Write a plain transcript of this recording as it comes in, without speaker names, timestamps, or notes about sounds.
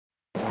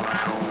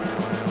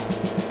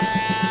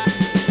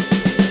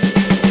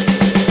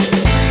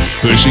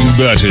pushing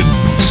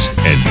buttons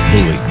and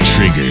pulling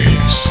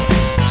triggers.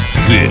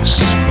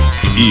 This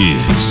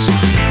is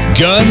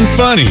Gun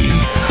Funny.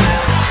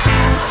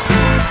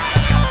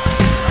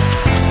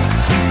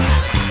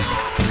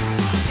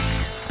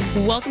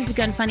 Welcome to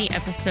Gun Funny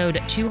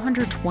episode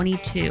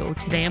 222.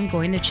 Today I'm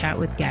going to chat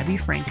with Gabby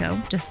Franco,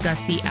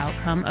 discuss the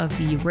outcome of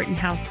the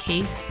Rittenhouse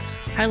case,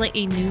 highlight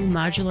a new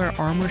modular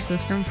armor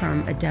system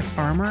from Adept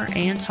Armor,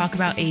 and talk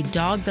about a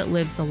dog that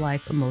lives a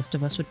life most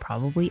of us would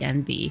probably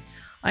envy.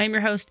 I am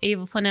your host,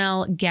 Ava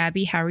Flanell.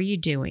 Gabby, how are you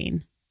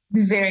doing?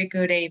 Very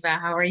good, Ava.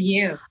 How are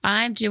you?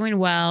 I'm doing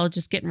well,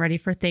 just getting ready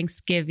for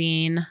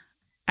Thanksgiving.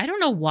 I don't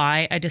know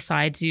why I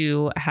decide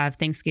to have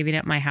Thanksgiving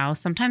at my house.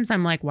 Sometimes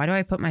I'm like, why do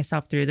I put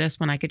myself through this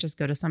when I could just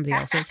go to somebody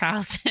else's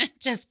house and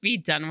just be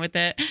done with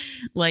it?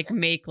 Like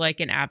make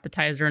like an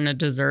appetizer and a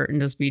dessert and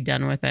just be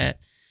done with it.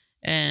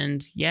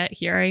 And yet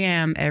here I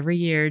am every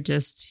year,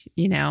 just,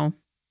 loving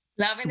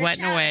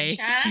sweating away.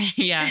 Huh?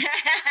 Yeah,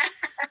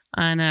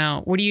 I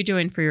know. What are you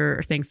doing for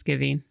your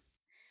Thanksgiving?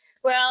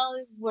 Well,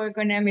 we're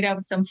going to meet up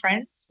with some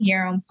friends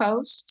here on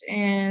Post.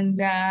 And,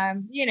 nice.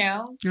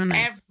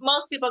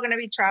 Most people are going to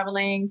be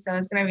traveling. So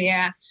it's going to be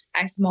a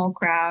small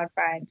crowd,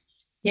 but,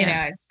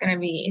 it's going to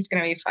be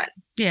fun.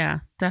 Yeah,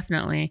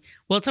 definitely.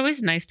 Well, it's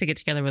always nice to get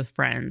together with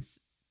friends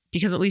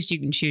because at least you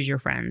can choose your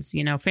friends,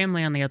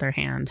 family on the other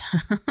hand.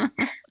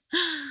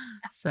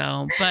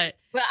 Well,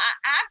 I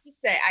have to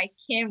say, I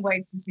can't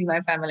wait to see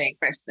my family at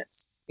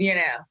Christmas.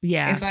 Yeah.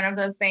 It's one of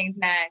those things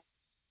that,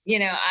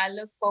 I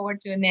look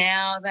forward to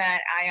now that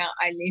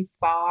I live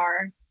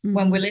far. Mm-hmm.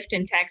 When we lived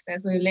in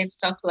Texas, we lived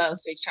so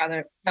close to each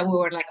other that we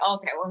were like,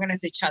 okay, we're going to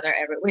see each other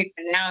every week.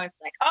 But now it's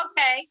like,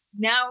 okay,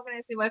 now we're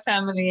going to see my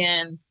family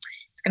and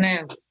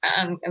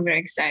I'm very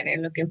excited,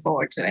 looking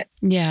forward to it.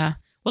 Yeah.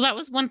 Well, that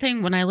was one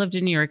thing when I lived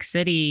in New York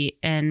City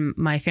and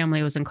my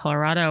family was in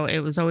Colorado. It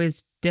was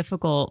always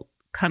difficult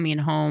coming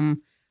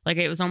home. Like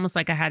it was almost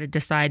like I had to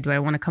decide, do I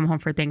want to come home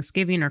for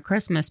Thanksgiving or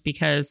Christmas?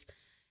 Because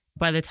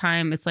by the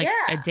time it's like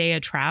a day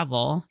of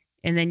travel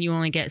and then you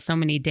only get so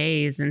many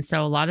days. And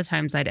so a lot of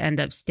times I'd end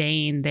up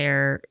staying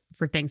there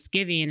for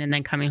Thanksgiving and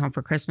then coming home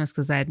for Christmas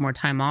because I had more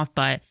time off.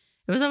 But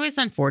it was always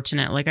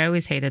unfortunate. Like I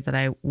always hated that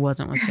I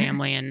wasn't with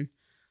family. And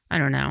I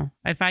don't know,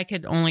 if I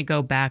could only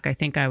go back, I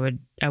think I would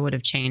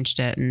have changed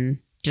it and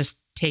just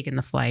taken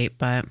the flight.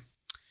 But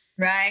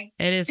right,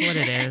 it is what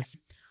it is.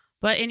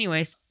 But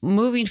anyways,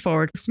 moving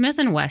forward, Smith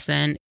 &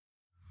 Wesson.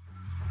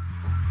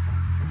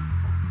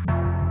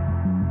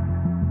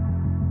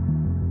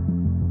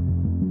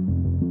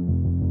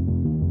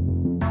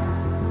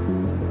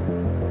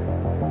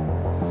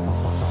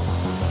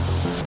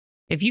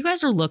 If you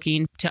guys are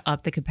looking to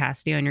up the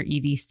capacity on your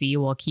EDC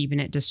while keeping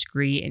it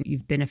discreet and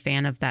you've been a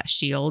fan of that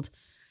shield,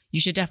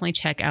 you should definitely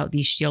check out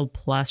the Shield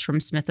Plus from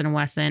Smith &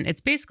 Wesson.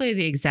 It's basically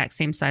the exact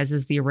same size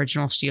as the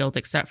original shield,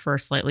 except for a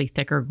slightly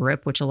thicker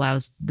grip, which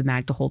allows the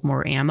mag to hold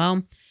more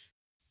ammo.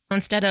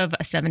 Instead of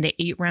 7 to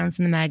 8 rounds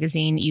in the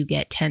magazine, you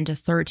get 10 to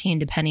 13,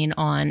 depending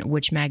on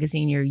which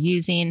magazine you're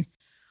using.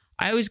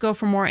 I always go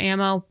for more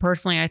ammo.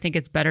 Personally, I think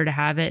it's better to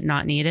have it,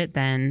 not need it,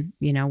 than,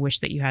 wish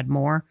that you had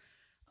more.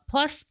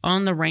 Plus,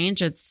 on the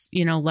range, it's,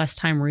 less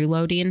time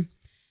reloading.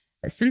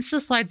 Since the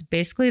slide's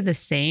basically the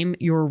same,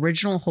 your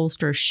original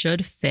holster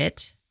should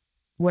fit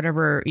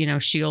whatever,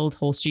 shield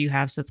holster you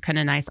have. So it's kind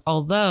of nice.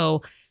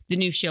 Although the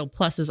new Shield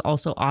Plus is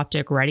also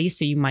optic ready,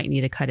 so you might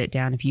need to cut it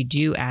down if you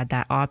do add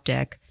that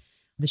optic.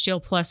 The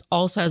Shield Plus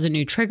also has a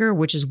new trigger,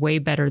 which is way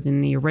better than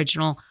the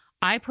original.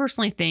 I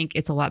personally think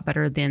it's a lot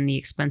better than the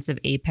expensive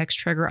Apex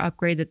trigger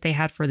upgrade that they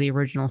had for the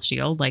original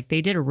Shield. Like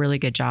they did a really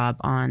good job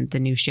on the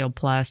new Shield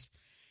Plus.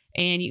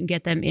 And you can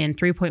get them in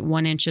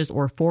 3.1 inches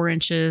or 4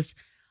 inches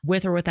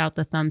with or without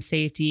the thumb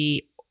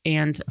safety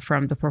and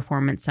from the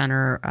Performance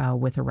Center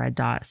with a red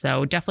dot.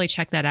 So definitely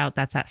check that out.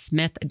 That's at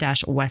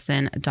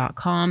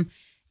smith-wesson.com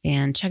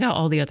and check out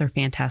all the other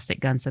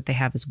fantastic guns that they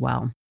have as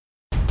well.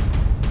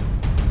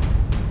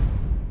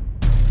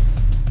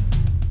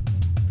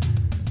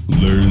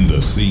 Learn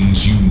the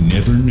things you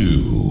never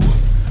knew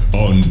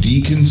on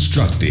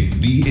Deconstructing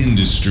the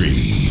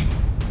Industry.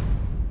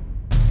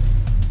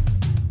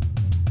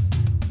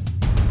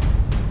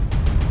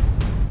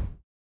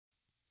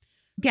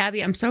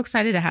 Gabby, I'm so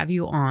excited to have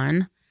you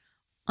on.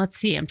 Let's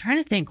see. I'm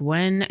trying to think,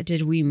 when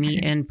did we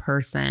meet in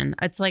person?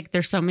 It's like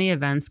there's so many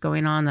events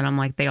going on that I'm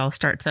like, they all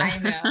start to I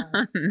know.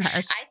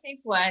 mesh. I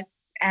think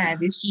was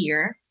this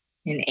year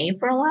in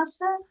April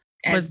also.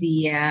 Was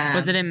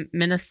it in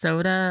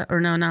Minnesota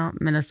or no,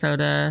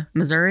 Minnesota,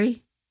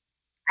 Missouri?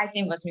 I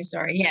think it was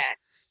Missouri.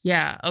 Yes.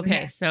 Yeah.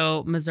 Okay. Yeah.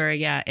 So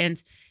Missouri. Yeah.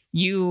 And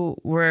you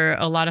were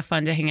a lot of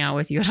fun to hang out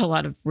with. You had a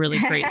lot of really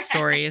great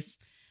stories,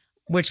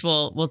 which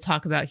we'll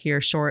talk about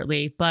here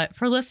shortly. But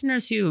for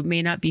listeners who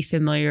may not be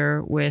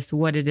familiar with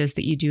what it is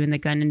that you do in the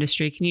gun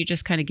industry, can you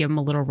just kind of give them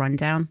a little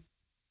rundown?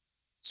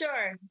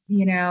 Sure.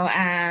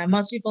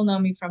 Most people know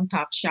me from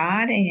Top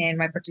Shot and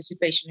my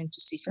participation in 2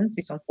 seasons,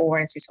 season 4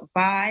 and season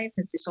 5.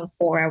 In season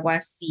 4, I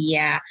was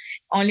the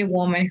only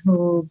woman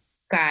who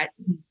got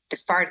the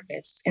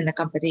farthest in the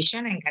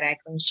competition and got a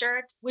green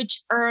shirt,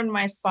 which earned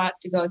my spot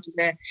to go to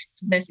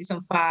the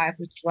season 5,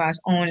 which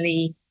was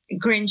only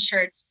green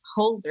shirts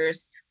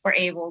holders were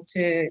able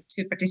to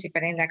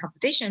participate in that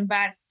competition.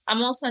 But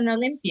I'm also an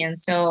Olympian,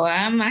 so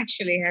I'm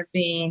actually have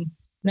been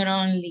not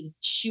only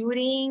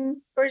shooting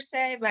per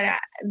se, but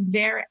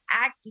very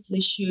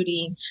actively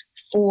shooting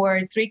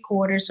for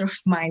 3/4 of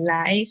my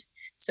life.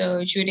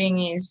 So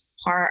shooting is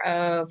part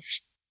of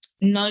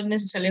not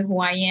necessarily who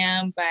I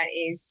am, but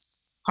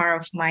is part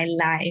of my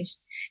life.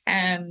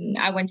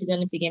 I went to the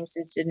Olympic Games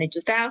in Sydney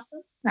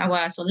 2000. I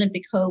was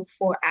Olympic hope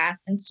for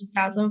Athens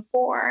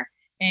 2004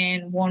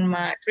 and won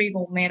my 3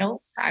 gold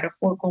medals out of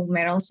 4 gold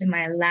medals in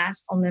my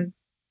last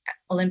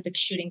Olympic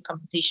shooting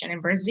competition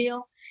in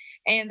Brazil.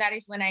 And that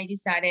is when I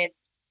decided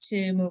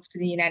to move to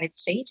the United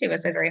States. It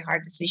was a very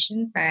hard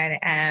decision, but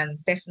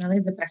definitely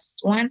the best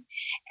one.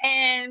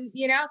 And,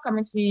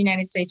 coming to the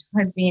United States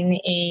has been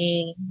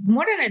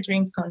more than a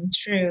dream come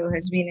true,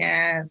 has been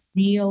a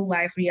real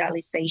life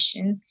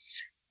realization.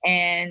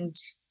 And,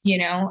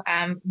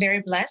 I'm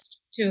very blessed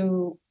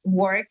to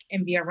work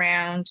and be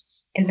around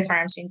in the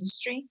firearms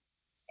industry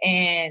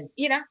and,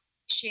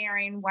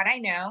 sharing what I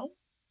know,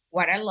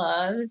 what I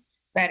love,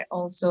 but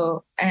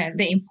also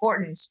the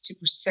importance to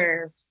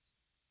preserve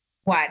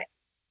what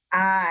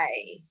I,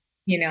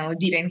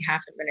 didn't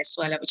have in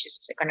Venezuela, which is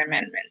the Second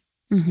Amendment.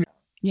 Mm-hmm.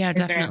 Yeah,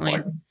 it's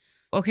definitely.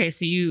 Okay,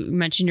 so you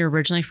mentioned you're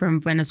originally from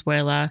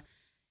Venezuela.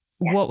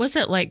 Yes. What was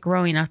it like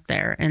growing up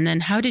there? And then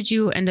how did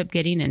you end up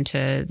getting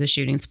into the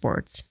shooting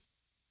sports?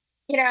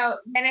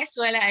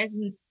 Venezuela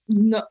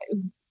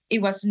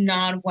it was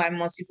not what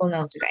most people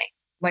know today.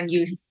 When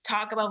you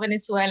talk about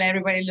Venezuela,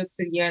 everybody looks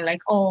at you and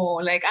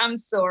I'm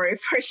sorry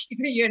for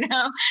you,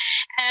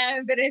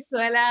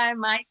 Venezuela, in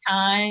my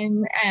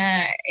time,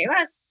 it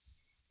was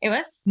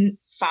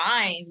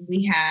fine.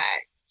 We had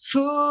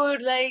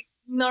food like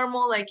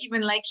normal,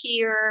 even like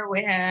here.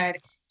 We had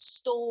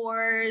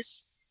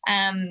stores.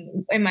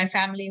 In my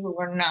family, we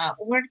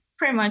were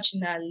pretty much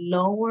in a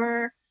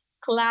lower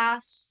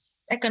class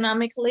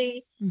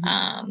economically,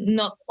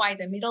 not quite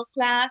the middle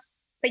class,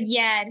 but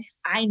yet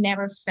I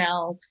never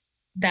felt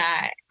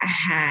that I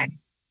had,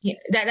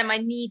 that my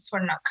needs were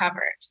not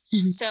covered.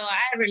 Mm-hmm. So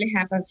I really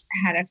had a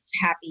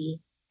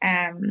happy,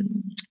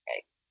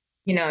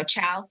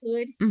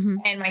 childhood. Mm-hmm.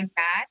 And my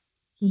dad,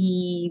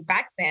 he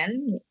back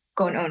then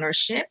gun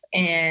ownership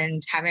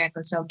and having a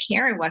concealed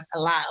carry was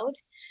allowed.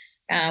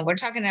 We're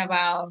talking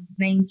about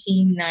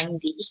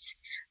 1990s.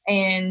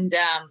 And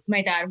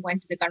my dad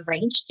went to the gun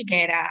range to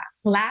get a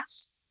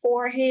class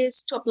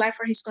to apply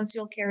for his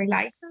concealed carry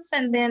license.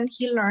 And then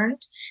he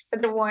learned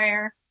that there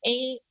were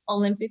a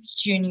Olympic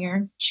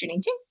junior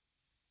shooting team.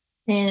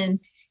 And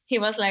he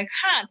was like,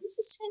 this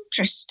is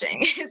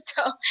interesting.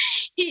 So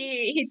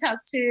he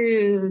talked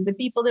to the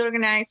people, the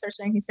organizers,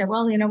 and he said,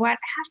 well, you know what? I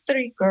have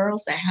 3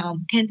 girls at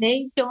home. Can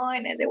they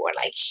join? And they were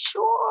like,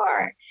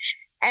 sure.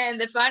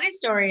 And the funny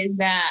story is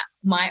that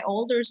my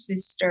older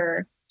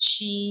sister,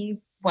 she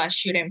was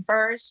shooting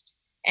first.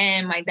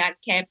 And my dad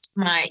kept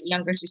my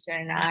younger sister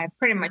and I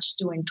pretty much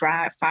doing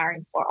dry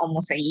firing for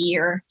almost a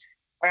year,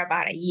 or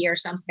about a year,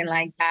 something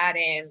like that.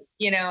 And,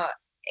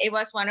 it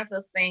was one of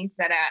those things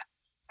that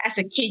as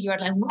a kid, you're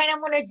like, when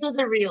I'm going to do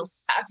the real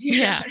stuff.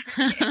 Yeah.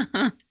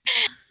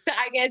 So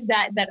I guess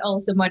that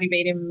also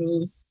motivated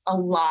me a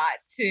lot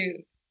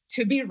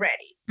to be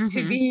ready, mm-hmm.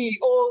 to be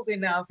old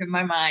enough in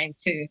my mind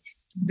to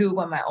do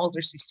what my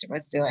older sister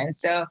was doing.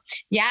 So,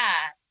 yeah,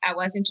 I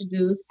was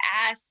introduced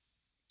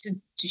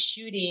to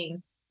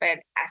shooting, but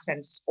as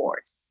a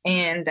sport.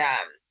 And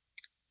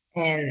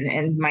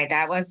my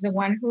dad was the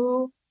one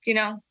who,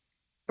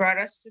 brought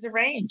us to the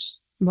range.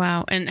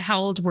 Wow. And how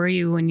old were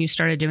you when you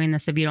started doing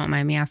this, if you don't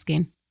mind me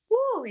asking?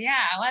 Oh,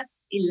 yeah, I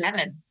was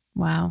 11.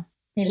 Wow.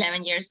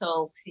 11 years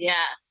old. Yeah.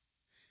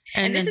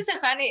 And this is a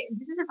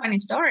funny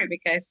story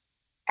because,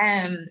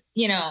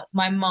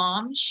 my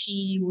mom,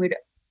 she would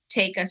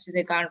take us to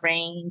the gun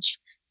range,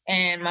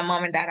 and my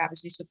mom and dad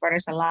obviously support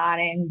us a lot,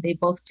 and they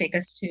both take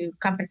us to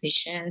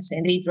competitions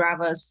and they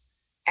drive us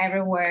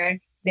everywhere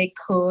they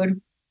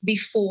could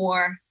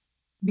before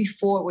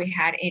we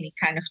had any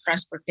kind of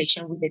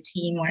transportation with the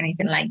team or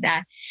anything like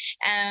that.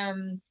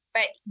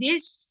 But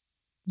this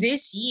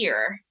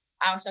year,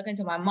 I was talking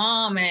to my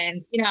mom,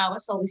 and I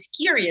was always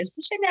curious,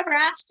 which I never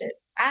asked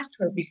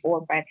her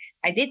before, but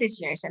I did this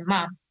year. I said,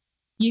 Mom,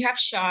 you have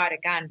shot a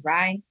gun,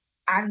 right?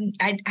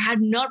 I had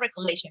no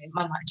recollection in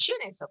my mind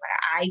shooting, so but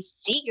I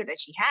figured that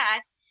she had.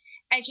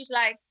 And she's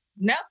like,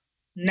 no,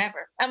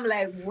 never. I'm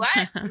like,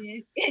 what?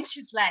 And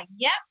she's like,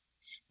 yep.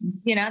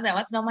 That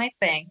was not my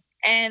thing.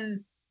 And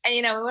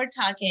we were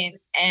talking,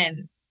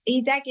 and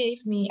that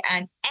gave me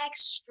an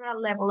extra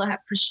level of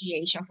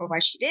appreciation for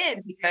what she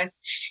did, because,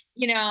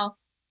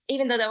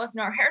 even though that was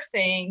not her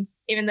thing,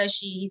 even though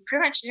she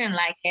pretty much didn't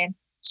like it,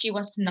 she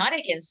was not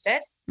against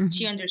it. Mm-hmm.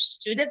 She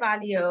understood the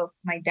value of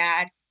my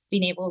dad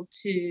being able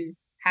to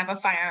have a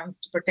firearm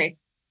to protect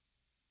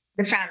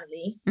the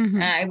family.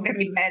 It would have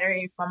been better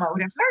if Mama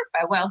would have heard,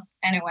 but well,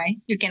 anyway,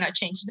 you cannot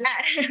change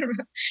that,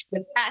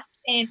 the past.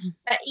 And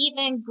but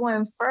even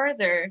going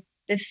further,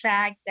 the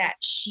fact that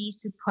she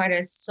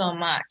supported so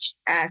much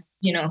as,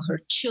 her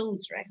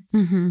children.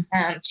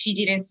 She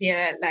didn't see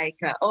it like,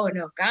 oh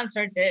no, guns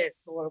are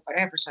this or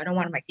whatever, so I don't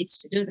want my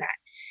kids to do that.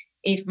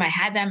 If I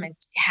had that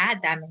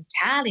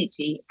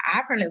mentality,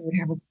 I probably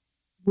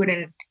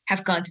wouldn't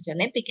have gone to the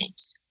Olympic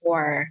Games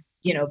or,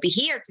 be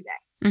here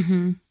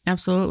today.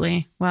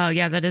 Absolutely. Wow.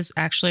 Yeah, that is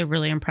actually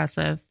really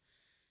impressive.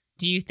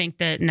 Do you think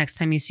that next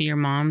time you see your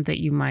mom that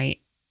you might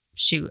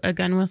shoot a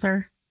gun with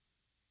her?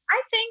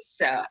 I think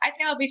so. I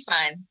think it'll be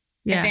fun.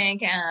 Yeah. I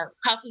think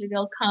hopefully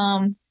they'll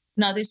come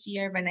not this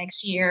year, but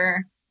next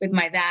year with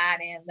my dad.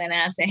 And then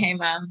I'll say, hey,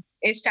 Mom,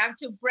 it's time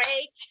to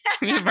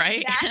break.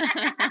 Right.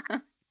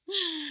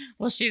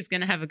 Well, she's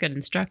going to have a good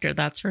instructor.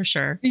 That's for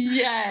sure.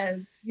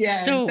 Yes.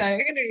 So it's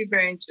going to be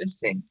very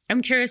interesting.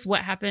 I'm curious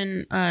what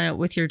happened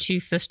with your two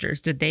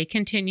sisters. Did they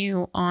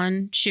continue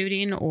on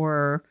shooting,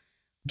 or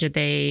did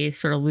they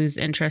sort of lose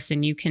interest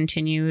and you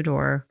continued,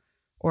 or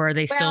are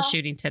they still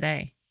shooting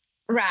today?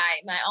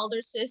 Right. My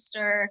older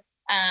sister,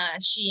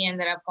 she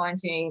ended up going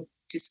to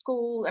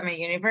school,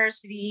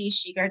 university.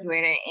 She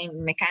graduated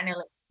in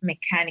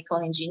mechanical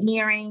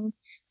engineering.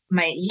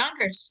 My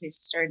younger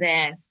sister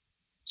then,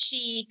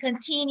 she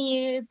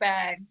continued,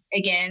 but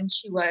again,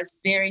 she was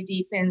very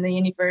deep in the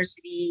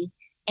university.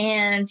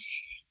 And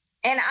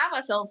I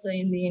was also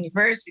in the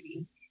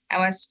university. I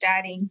was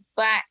studying,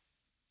 but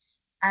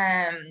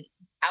I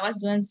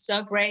was doing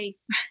so great.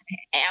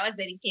 I was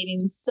dedicating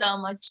so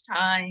much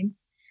time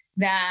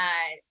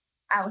that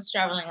I was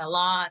traveling a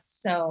lot.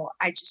 So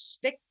I just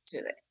stick to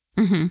it,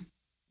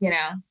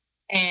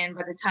 And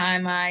by the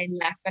time I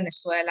left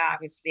Venezuela,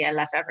 obviously I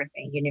left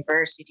everything,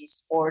 university,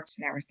 sports,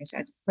 and everything. So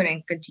I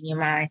couldn't continue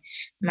my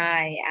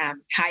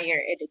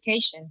higher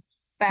education.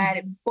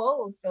 But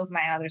both of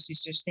my other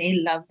sisters, they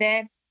loved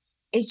it.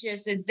 It's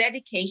just the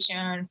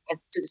dedication to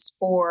the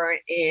sport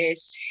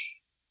is,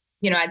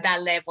 at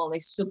that level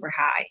is super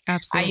high.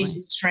 Absolutely.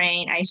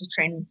 I used to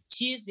train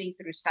Tuesday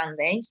through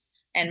Sundays,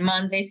 and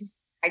Mondays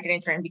I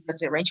didn't train because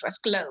the range was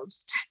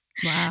closed.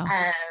 Wow.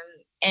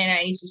 And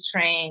I used to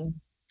train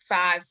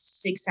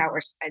 5-6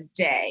 hours a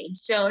day.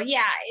 So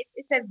yeah,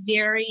 it's a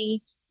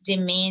very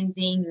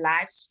demanding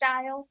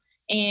lifestyle.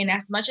 And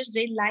as much as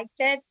they liked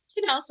it,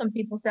 some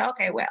people say,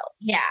 okay, well,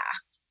 yeah,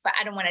 but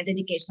I don't want to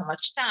dedicate so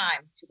much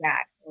time to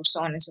that, or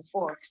so on and so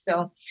forth.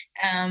 So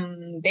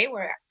they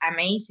were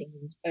amazing.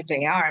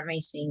 They are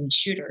amazing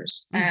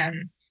shooters.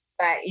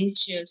 But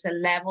it's just a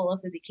level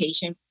of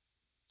dedication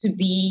to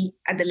be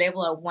at the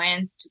level I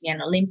went, to be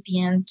an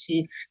Olympian,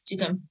 to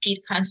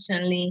compete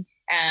constantly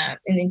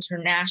in the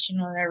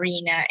international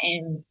arena,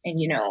 and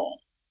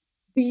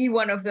be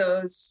one of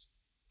those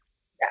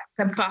that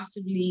can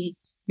possibly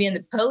be on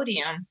the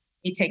podium.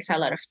 It takes a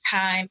lot of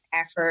time,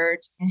 effort,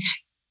 and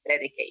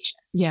dedication.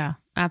 Yeah,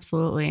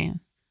 absolutely.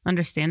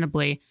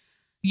 Understandably.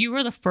 You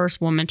were the first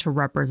woman to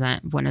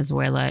represent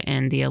Venezuela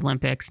in the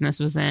Olympics, and this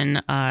was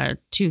in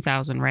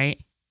 2000, right?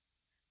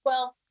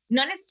 Well,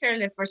 not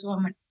necessarily the first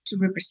woman to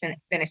represent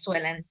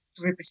Venezuela and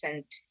to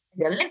represent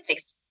the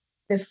Olympics.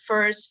 The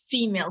first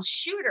female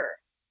shooter.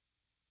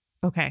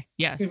 Okay.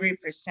 Yes. To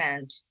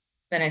represent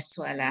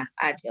Venezuela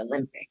at the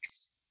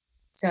Olympics.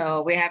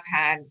 So we have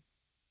had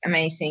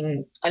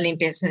amazing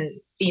Olympians, and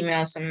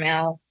females and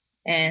male,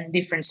 and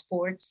different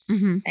sports.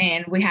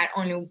 And we had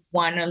only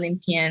one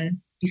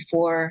Olympian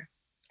before.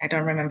 I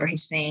don't remember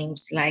his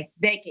names, like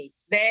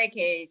decades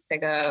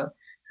ago,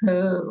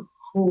 who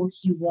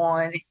he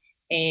won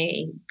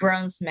a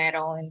bronze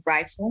medal in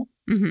rifle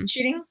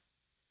shooting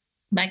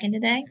back in the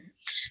day.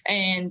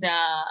 And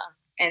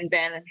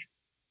then,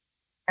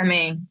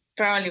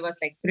 probably was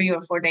like 3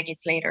 or 4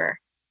 decades later,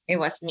 it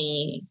was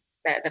me,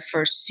 the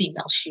first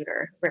female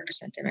shooter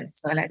representing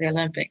Venezuela at the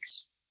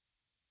Olympics.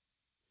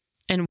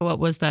 And what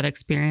was that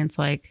experience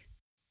like?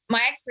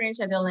 My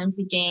experience at the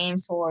Olympic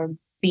Games, or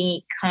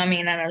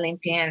becoming an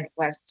Olympian,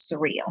 was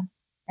surreal.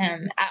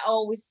 I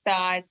always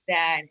thought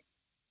that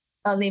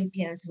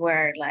Olympians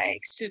were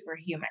like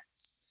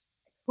superhumans.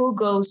 Who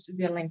goes to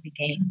the Olympic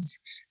Games?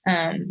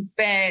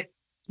 But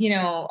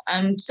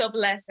I'm so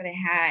blessed that I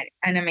had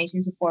an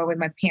amazing support with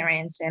my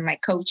parents and my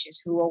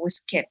coaches, who always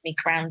kept me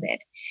grounded,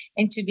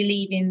 and to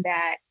believe in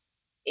that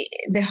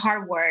the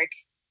hard work,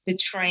 the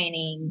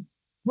training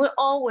will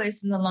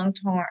always, in the long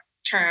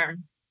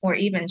term or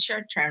even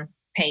short term,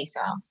 pays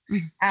off.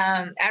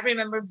 I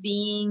remember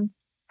being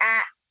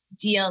at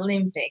the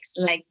Olympics.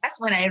 Like,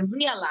 that's when I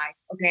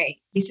realized, okay,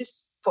 this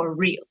is for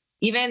real.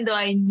 Even though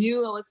I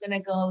knew I was going to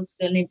go to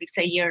the Olympics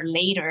a year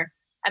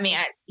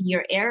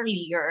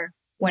earlier,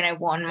 when I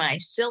won my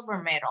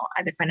silver medal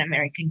at the Pan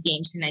American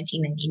Games in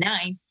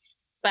 1999.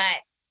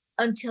 But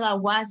until I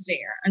was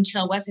there,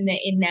 until I was in the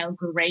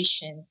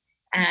inauguration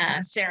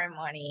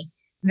ceremony,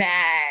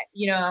 that,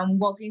 I'm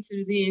walking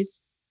through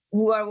this,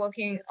 we are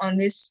walking on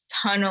this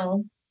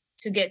tunnel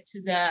to get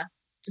to the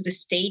to the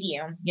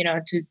stadium,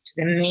 to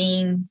the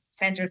main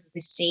center of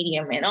the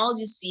stadium, and all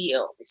you see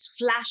all these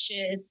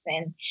flashes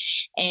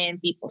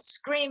and people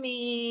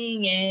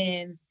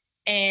screaming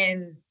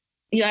and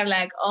you are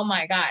like, oh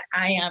my God,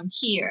 I am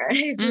here.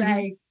 It's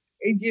like,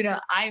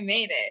 I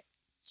made it.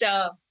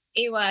 So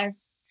it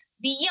was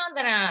beyond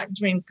a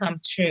dream come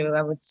true,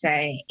 I would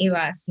say. It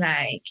was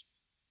like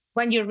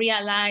when you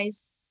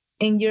realize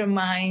in your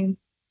mind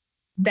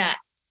that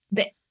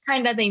the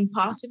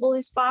impossible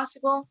is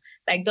possible,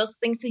 like those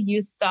things that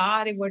you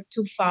thought it were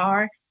too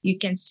far, you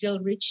can still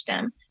reach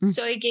them. Mm-hmm.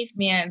 So it gave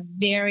me a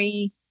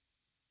very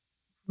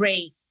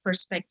great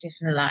perspective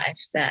in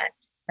life that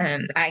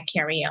I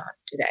carry on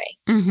today.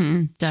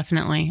 Mm-hmm,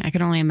 definitely. I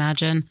can only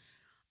imagine.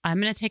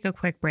 I'm going to take a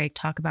quick break,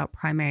 talk about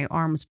Primary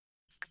Arms.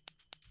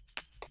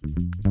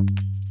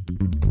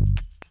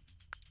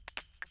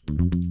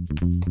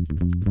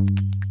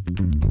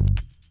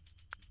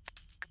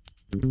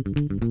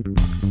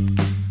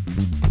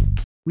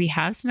 We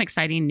have some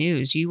exciting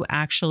news. You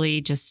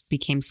actually just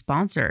became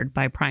sponsored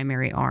by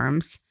Primary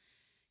Arms.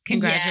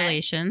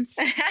 Congratulations.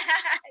 Yes.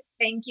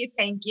 Thank you.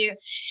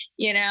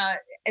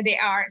 They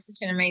are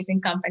such an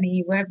amazing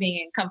company. We have been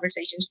in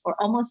conversations for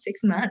almost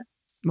 6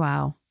 months.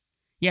 Wow.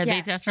 Yeah,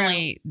 yes,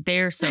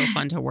 they're so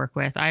fun to work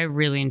with. I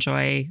really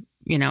enjoy,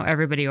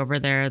 everybody over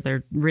there.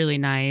 They're really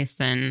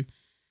nice and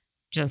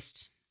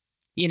just,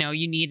 you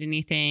need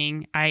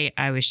anything. I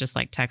always just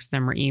like text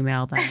them or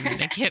email them and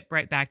they get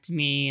right back to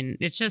me. And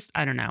it's just,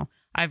 I don't know.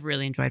 I've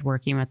really enjoyed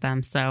working with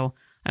them. So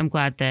I'm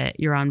glad that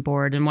you're on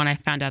board. And when I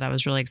found out, I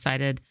was really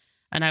excited.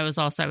 And I was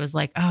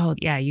like, oh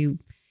yeah, you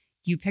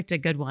picked a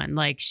good one.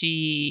 I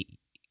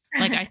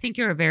think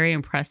you're very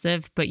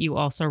impressive, but you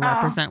also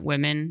represent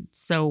women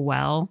so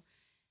well.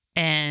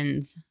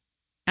 And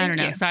I don't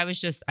know. You. So I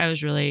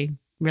was really,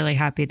 really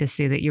happy to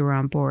see that you were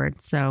on board.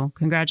 So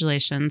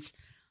congratulations.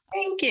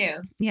 Thank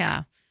you.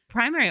 Yeah.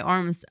 Primary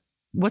Arms,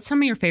 what's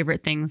some of your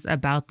favorite things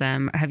about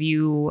them? Have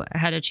you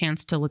had a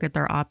chance to look at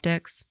their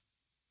optics?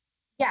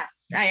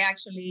 Yes, I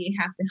actually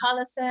have the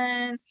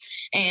Holosun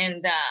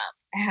and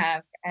I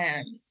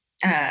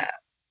have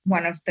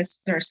one of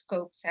their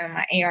scopes and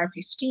my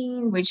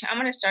AR-15, which I'm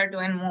going to start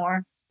doing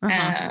more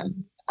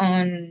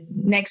on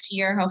next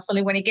year,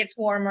 hopefully when it gets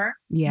warmer.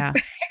 Yeah.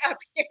 Up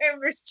here in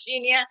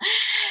Virginia.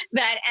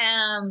 But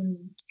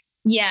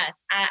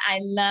yes, I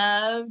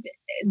loved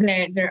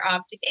their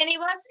optic, and it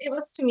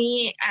was to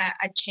me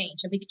a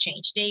big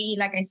change. They,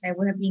 like I said,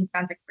 we have been in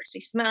contact for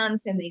 6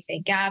 months, and they say,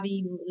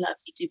 Gabby, we would love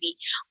you to be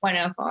one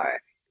of our,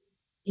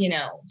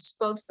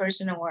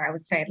 spokesperson, or I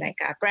would say like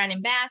a brand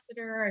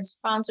ambassador or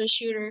sponsor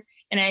shooter.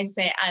 And I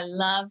say, I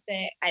love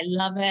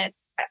it.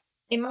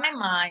 In my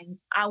mind,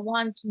 I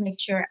want to make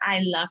sure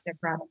I love the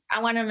product. I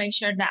want to make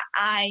sure that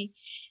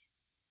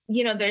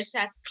there's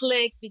a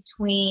click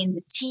between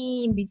the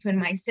team, between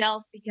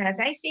myself, because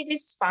I see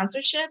these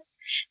sponsorships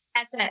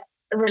as a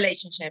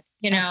relationship.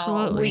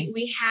 Absolutely.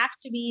 We have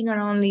to be not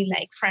only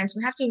like friends,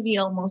 we have to be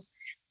almost,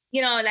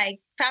 like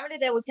family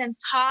that we can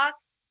talk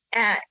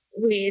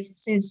with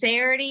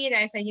sincerity. That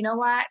I say, you know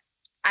what,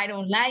 I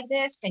don't like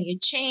this. Can you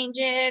change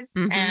it?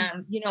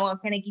 Mm-hmm.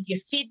 Can I give you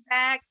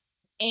feedback?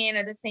 And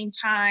at the same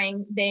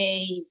time,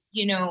 they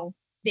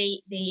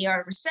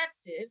are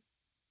receptive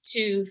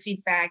to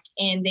feedback,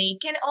 and they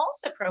can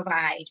also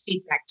provide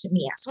feedback to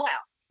me as well.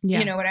 Yeah.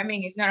 You know what I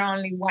mean? It's not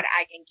only what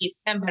I can give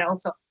them, but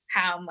also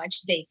how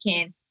much they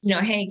can,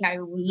 hey, I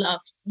would love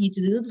you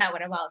to do that.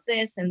 What about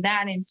this and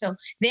that? And so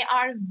they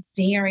are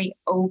very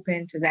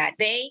open to that.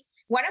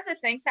 One of the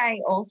things I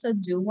also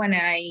do when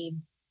I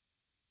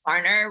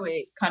partner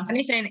with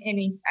companies, and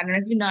I don't know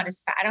if you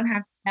noticed, but I don't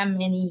have that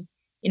many,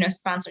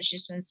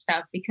 sponsorships and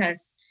stuff,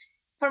 because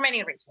for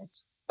many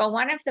reasons. But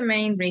one of the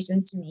main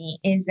reasons to me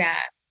is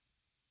that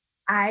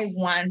I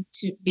want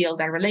to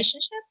build a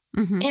relationship,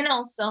 and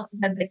also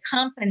that the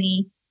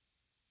company,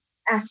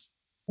 as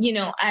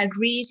I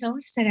agree. So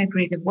we said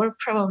agree. The word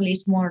probably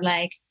is more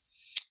like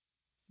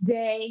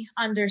they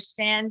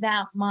understand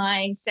that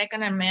my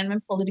Second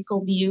Amendment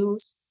political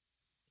views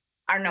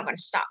are not going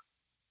to stop.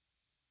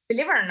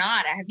 Believe it or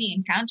not, I have been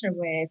encountered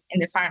with in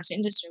the firearms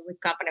industry with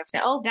companies say,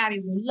 "Oh, Gabby,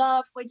 we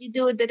love what you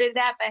do, but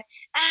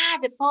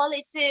the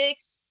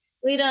politics,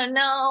 we don't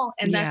know."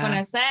 And that's when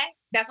I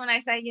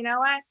say, you know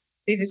what?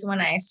 This is when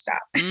I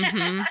stop.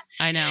 Mm-hmm.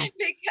 I know.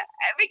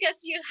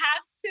 because you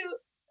have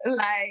to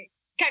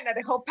kind of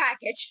the whole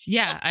package.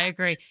 Yeah, I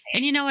agree.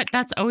 And you know what?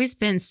 That's always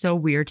been so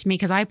weird to me,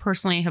 because I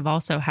personally have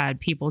also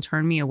had people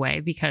turn me away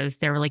because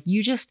they were like,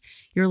 you're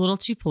a little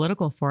too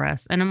political for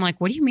us. And I'm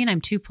like, what do you mean I'm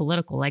too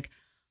political? Like,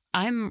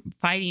 I'm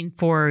fighting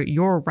for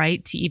your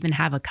right to even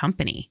have a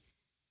company.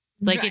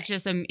 Like, right.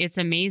 It's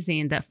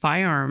amazing that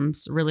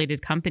firearms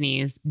related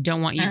companies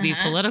don't want you to be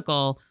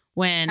political,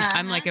 when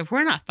I'm like, if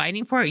we're not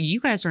fighting for it, you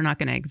guys are not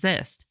going to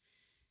exist.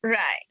 Right.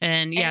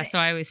 And so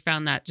I always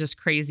found that just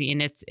crazy.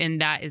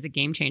 And that is a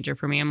game changer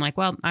for me. I'm like,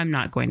 well, I'm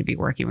not going to be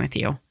working with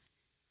you.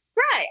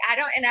 Right. I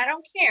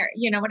don't care.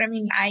 You know what I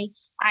mean?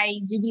 I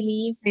do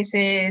believe this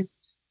is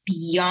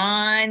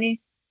beyond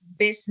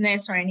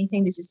business or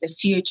anything. This is the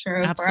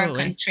future for our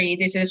country.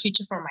 This is the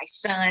future for my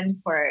son,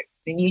 for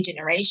the new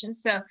generation.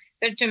 So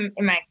in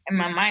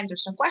my mind,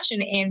 there's no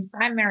question. And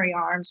Primary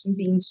Arms and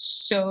being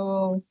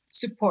so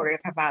supportive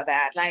about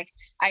that. Like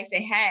I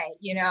say, hey,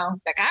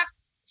 like I'm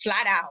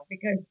flat out,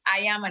 because I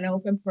am an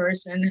open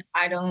person.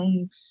 I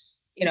don't,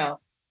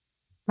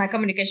 my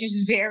communication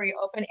is very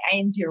open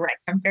and direct.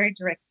 I'm a very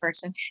direct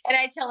person. And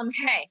I tell them,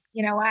 hey,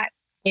 you know what?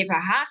 If I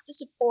have to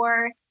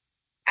support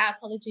a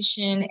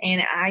politician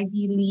and I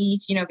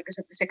believe, because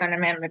of the Second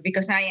Amendment,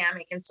 because I am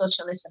against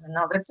socialism and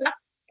all that stuff,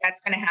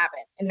 that's going to happen.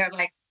 And they're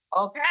like,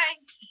 okay.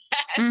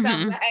 Mm-hmm.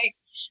 So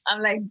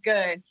I'm like,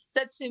 good.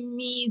 So to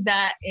me,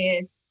 that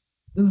is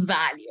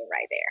value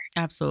right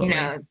there. Absolutely.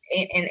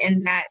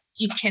 And that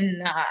you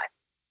cannot,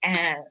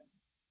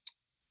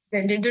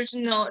 there's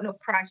no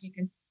price you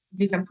can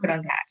put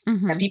on that.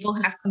 Mm-hmm. That people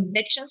have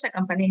convictions, a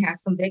company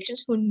has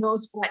convictions, who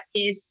knows what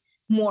is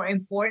more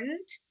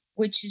important,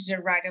 which is the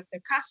right of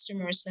their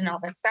customers and all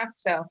that stuff.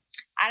 So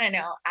I don't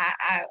know.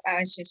 I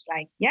was just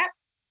like, yep,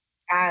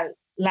 I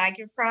like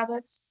your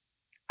products.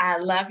 I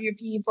love your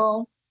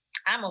people.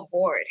 I'm on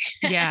board.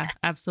 Yeah,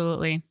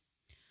 absolutely.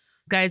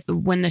 Guys,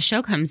 when the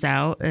show comes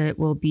out, it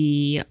will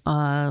be,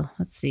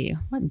 let's see,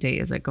 what day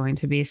is it going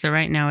to be? So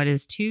right now it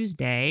is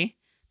Tuesday,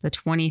 the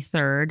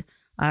 23rd.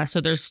 So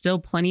there's still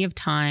plenty of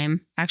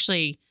time.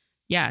 Actually,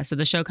 yeah. So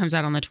the show comes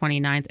out on the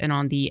 29th, and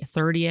on the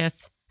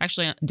 30th,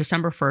 actually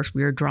December 1st,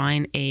 we are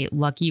drawing a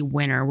lucky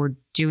winner. We're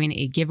doing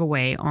a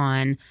giveaway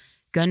on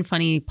Gun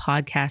Funny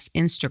Podcast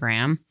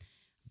Instagram.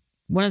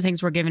 One of the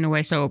things we're giving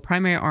away, so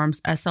Primary Arms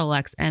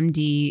SLX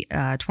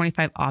MD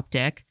 25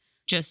 optic.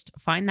 Just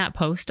find that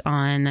post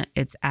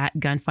it's at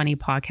Gun Funny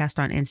Podcast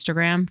on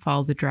Instagram,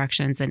 follow the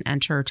directions and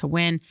enter to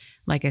win.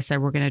 Like I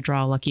said, we're going to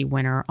draw a lucky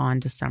winner on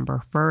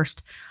December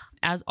 1st.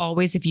 As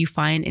always, if you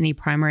find any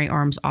Primary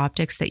Arms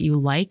optics that you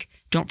like,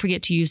 don't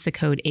forget to use the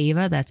code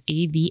AVA, that's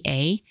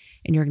AVA,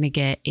 and you're going to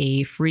get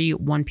a free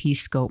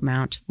one-piece scope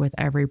mount with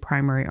every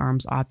Primary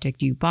Arms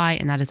optic you buy,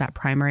 and that is at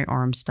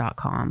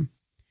primaryarms.com.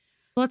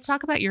 Let's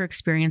talk about your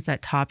experience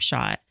at Top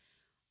Shot.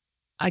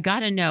 I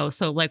got to know,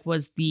 so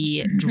was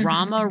the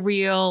drama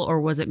real or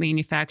was it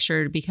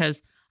manufactured?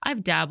 Because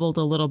I've dabbled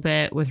a little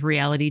bit with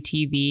reality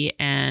TV,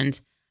 and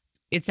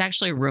it's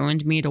actually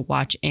ruined me to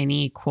watch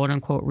any quote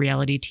unquote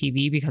reality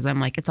TV, because I'm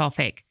like, it's all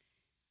fake.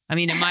 I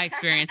mean, in my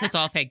experience, it's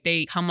all fake.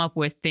 They come up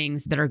with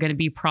things that are going to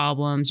be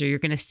problems, or you're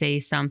going to say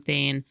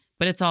something,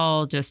 but it's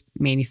all just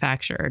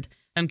manufactured.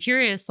 I'm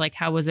curious,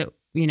 how was it,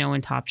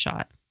 in Top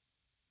Shot?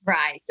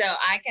 Right. So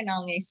I can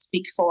only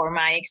speak for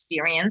my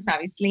experience,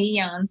 obviously,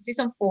 on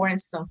season 4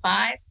 and season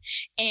 5.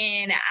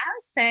 And I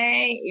would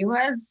say it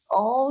was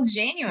all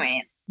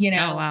genuine.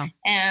 Oh, wow.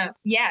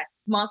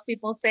 Yes, most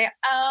people say,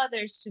 oh,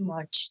 there's too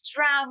much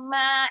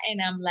drama.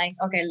 And I'm like,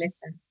 okay,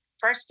 listen,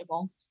 first of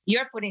all,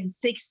 you're putting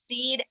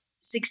 16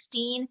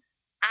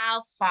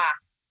 alpha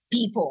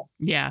people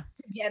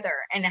together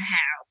in a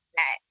house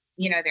that,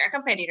 they're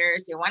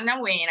competitors. They want to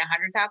win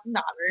 $100,000.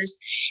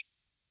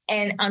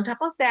 And on top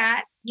of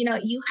that,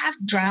 you have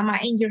drama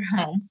in your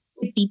home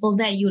with people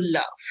that you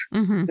love.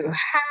 Mm-hmm. Your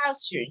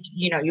house,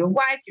 your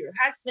wife, your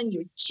husband,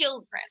 your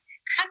children.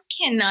 How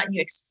cannot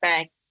you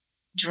expect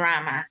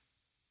drama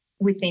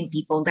within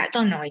people that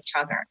don't know each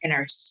other and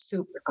are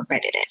super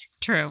competitive?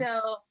 True.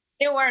 So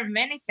there were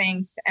many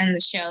things in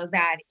the show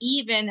that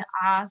even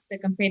us, the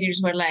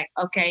competitors, were like,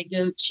 okay,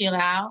 dude, chill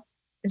out.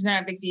 It's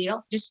not a big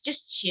deal.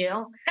 Just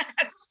chill.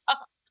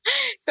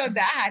 So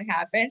that had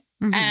happened.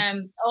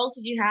 Mm-hmm.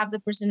 Also, you have the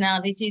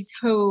personalities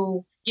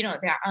who,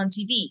 they're on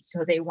TV.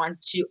 So they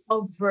want to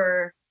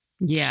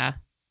Yeah,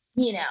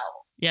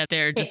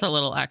 they're just a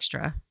little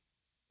extra.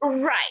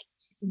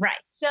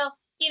 Right. So,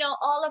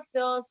 all of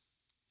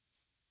those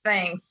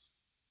things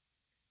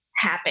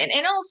happen.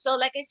 And also,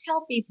 like I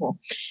tell people,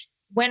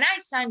 when I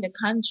signed the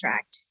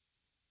contract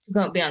to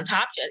go be on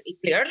Top Shot, it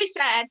clearly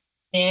said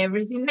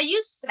everything that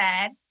you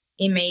said,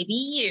 it may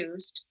be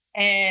used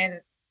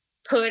and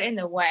put in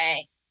the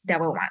way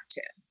that we want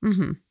to.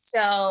 Mm-hmm.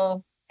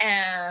 So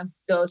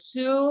those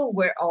who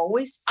were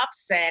always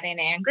upset and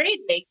angry,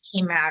 they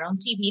came out on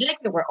TV like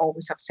they were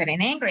always upset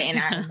and angry. And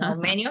I know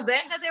many of them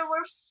that they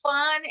were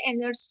fun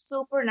and they're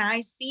super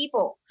nice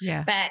people.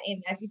 Yeah. But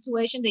in that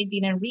situation, they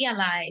didn't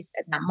realize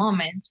at that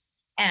moment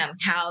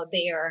how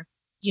their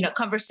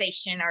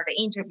conversation or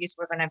the interviews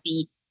were going to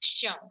be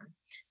shown.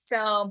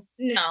 So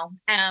no,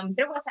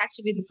 there was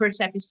actually the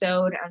first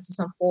episode on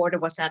season 4. There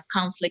was a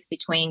conflict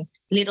between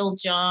Little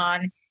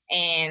John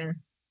and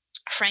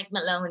Frank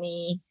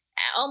Maloney,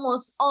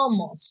 almost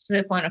to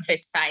the point of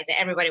fist fight. That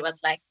everybody was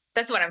like,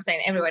 that's what I'm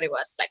saying. Everybody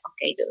was like,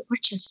 okay, dude, we're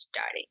just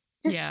starting,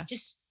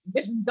 just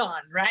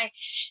done, right?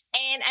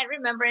 And I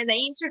remember in the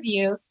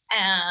interview,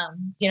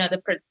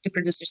 the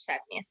producer sat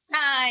me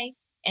aside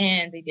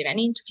and they did an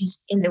interview,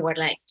 and they were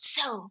like,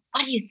 so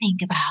what do you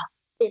think about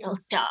Little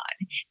John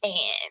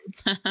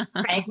and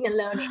Frank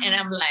Maloney? And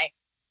I'm like,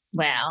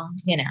 well,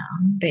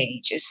 they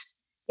just,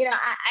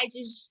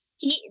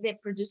 the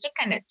producer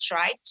kind of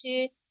tried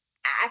to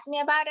ask me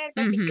about it,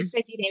 but because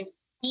I didn't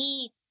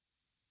feed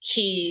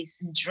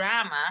his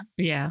drama.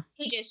 Yeah.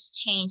 He just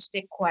changed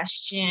the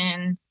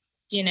question,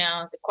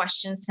 the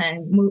questions,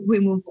 and we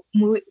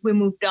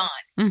moved on.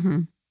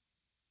 Mm-hmm.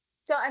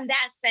 So in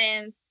that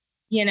sense,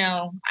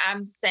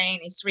 I'm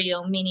saying it's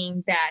real,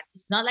 meaning that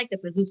it's not like the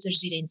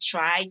producers didn't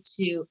try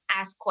to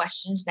ask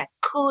questions that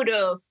could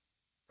have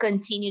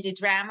continued the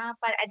drama,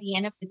 but at the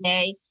end of the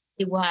day,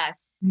 it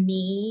was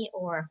me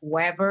or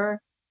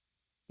whoever,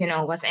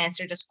 was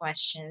answered those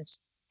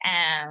questions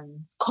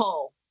and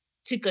call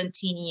to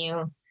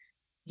continue,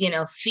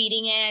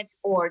 feeding it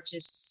or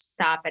just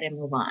stop it and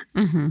move on.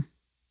 Mm-hmm.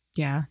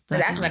 Yeah. So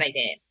that's what I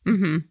did.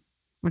 Mm-hmm.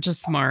 Which is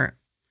smart.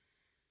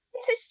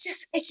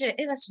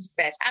 It was just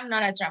best. I'm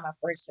not a drama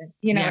person.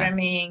 You know what I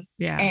mean?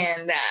 Yeah.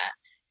 And,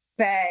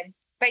 but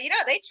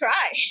they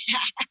try.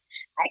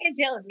 I can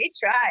tell them they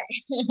try.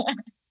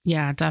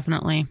 Yeah,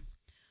 definitely.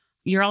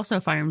 You're also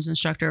a firearms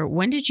instructor.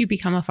 When did you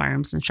become a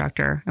firearms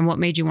instructor and what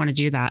made you want to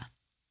do that?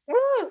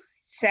 Woo.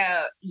 So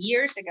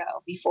years ago,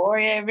 before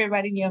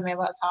everybody knew me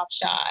about Top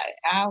Shot,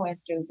 I went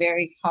through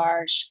very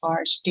harsh,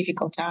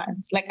 difficult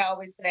times. Like I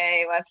always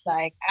say, it was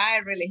like, I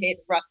really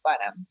hit rock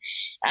bottom.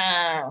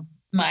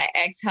 My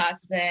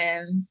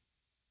ex-husband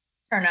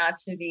turned out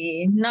to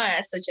be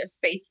not such a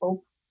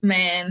faithful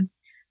man,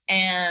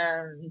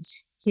 and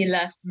he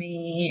left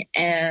me,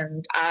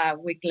 and a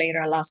week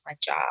later I lost my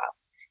job.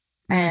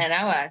 And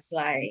I was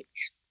like,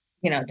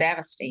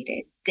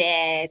 devastated,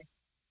 dead.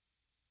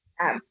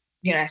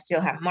 I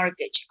still have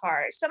mortgage,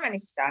 cars, so many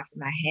stuff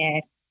in my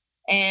head.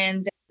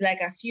 And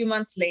like a few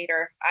months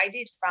later, I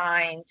did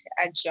find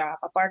a job,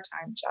 a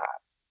part-time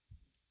job.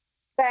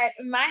 But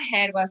my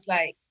head was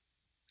like,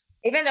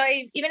 even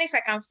if I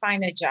can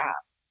find a job,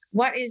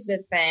 what is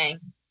the thing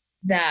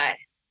that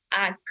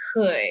I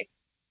could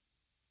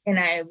and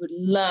I would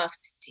love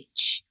to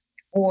teach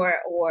or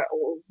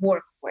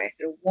work with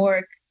or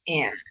work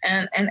in?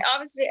 And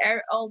obviously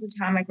all the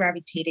time I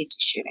gravitated to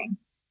shooting.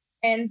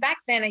 And back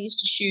then I used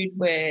to shoot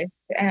with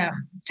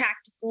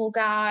tactical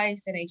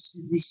guys, and I used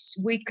to do this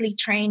weekly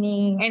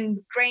training and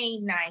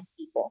great, nice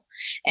people.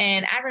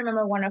 And I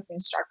remember one of the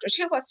instructors,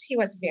 he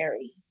was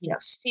very,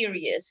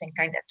 serious and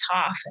kind of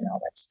tough and all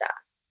that stuff.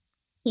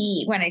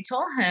 When I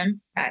told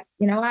him that,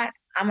 you know what,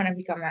 I'm going to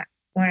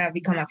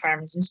become a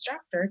firearms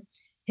instructor,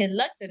 he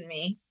looked at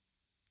me,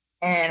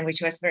 and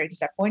which was very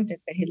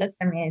disappointed, but he looked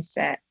at me and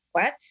said,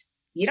 "What?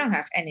 You don't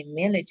have any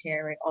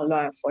military or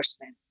law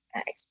enforcement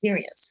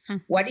experience.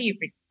 What do you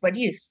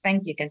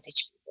think you can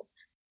teach people?"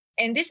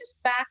 And this is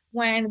back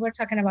when we're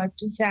talking about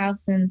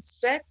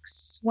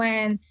 2006,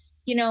 when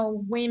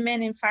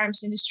women in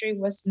firearms industry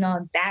was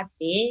not that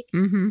big.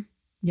 Mm-hmm.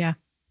 Yeah.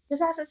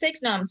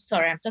 2006? No, I'm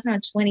sorry. I'm talking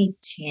about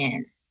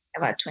 2010.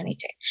 About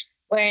 2010,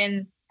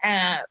 when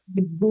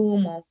the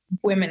boom of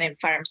women in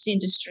firearms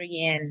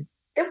industry, and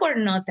there were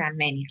not that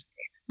many of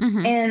them.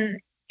 Mm-hmm.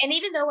 And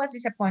even though it was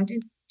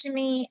disappointing to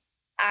me,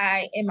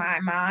 in my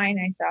mind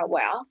I thought,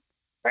 well,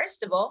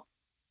 first of all,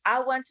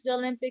 I went to the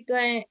Olympic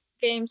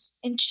Games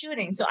in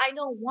shooting, so I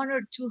know one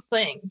or two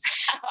things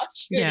about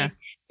shooting. Yeah.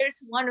 There's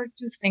one or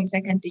two things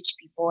I can teach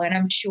people, and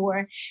I'm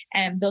sure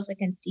those I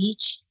can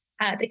teach,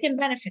 they can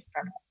benefit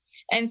from it.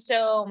 And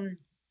so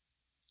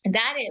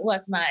that it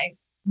was my,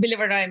 believe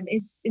it or not,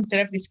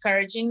 instead of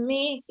discouraging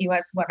me, it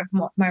was one of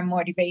my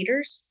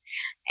motivators.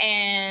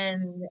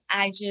 And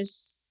I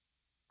just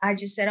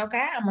said,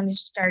 okay, I'm going to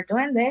start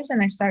doing this.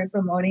 And I started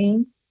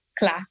promoting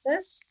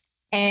classes.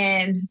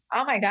 And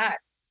oh my God,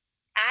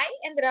 I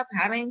ended up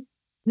having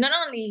not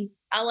only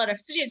a lot of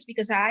students,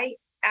 because I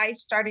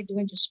started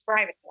doing just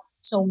private classes,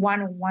 so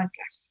one-on-one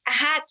classes. I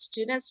had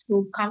students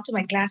who come to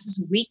my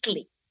classes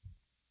weekly,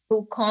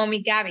 who call me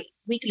Gabby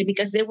weekly,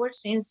 because they were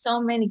seeing so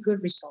many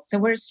good results. They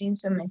were seeing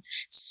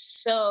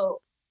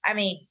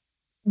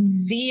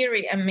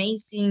very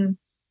amazing,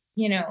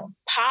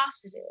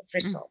 positive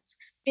results.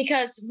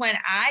 Because when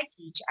I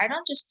teach, I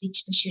don't just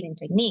teach the shooting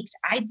techniques.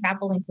 I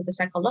dabble into the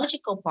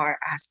psychological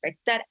aspect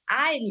that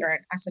I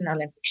learned as an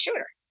Olympic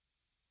shooter.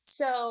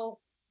 So,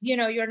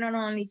 you're not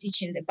only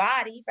teaching the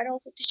body, but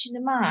also teaching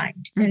the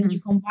mind. Mm-hmm. And you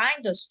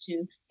combine those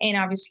two, and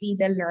obviously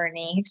the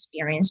learning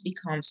experience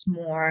becomes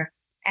stronger,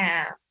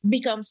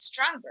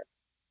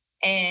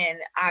 and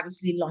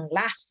obviously long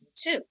lasting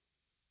too.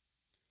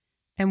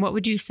 And what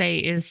would you say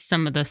is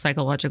some of the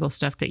psychological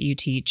stuff that you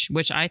teach,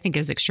 which I think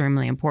is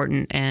extremely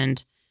important,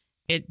 and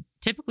it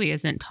typically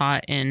isn't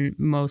taught in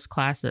most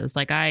classes?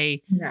 Like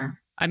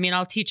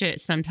I'll teach it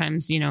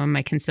sometimes, in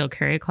my concealed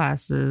carry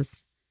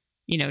classes,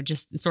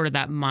 just sort of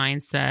that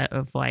mindset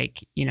of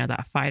like,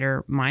 that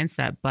fighter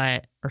mindset,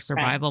 or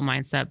survival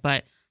mindset.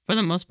 But for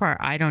the most part,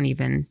 I don't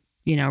even,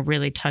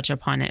 really touch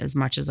upon it as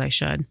much as I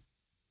should.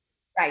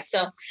 Right. So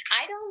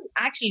I don't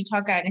actually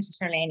talk about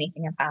necessarily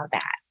anything about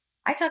that.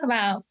 I talk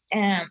about,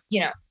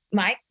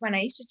 when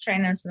I used to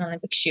train as an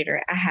Olympic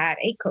shooter, I had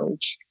a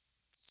coach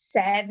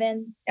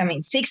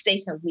 6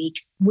 days a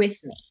week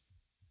with me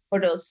for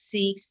those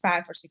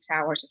 5 or 6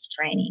 hours of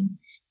training.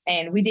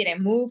 And we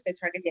didn't move. The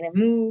target didn't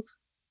move.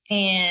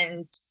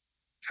 And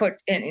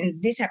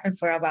this happened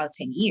for about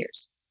 10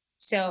 years.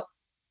 So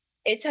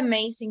it's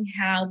amazing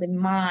how the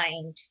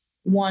mind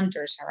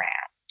wanders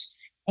around,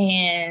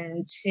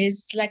 and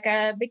is like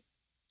a big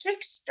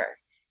trickster.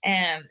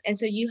 And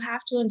so you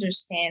have to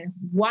understand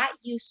what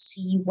you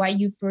see, what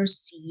you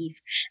perceive,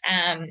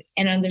 and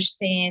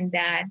understand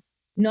that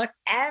not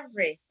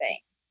everything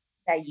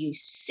that you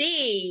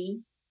see,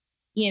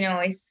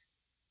 is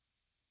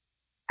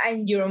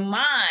in your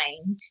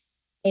mind,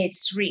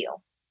 it's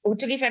real.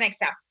 To give an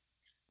example,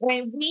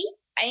 when we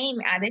aim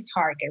at a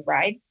target,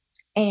 right?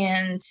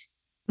 And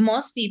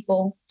most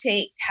people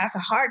have a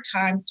hard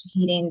time to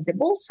hitting the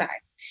bullseye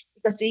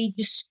because they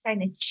just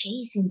kind of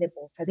chasing the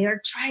bullseye. They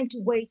are trying to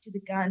wait to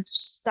the gun to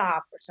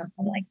stop or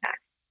something like that.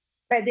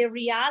 But the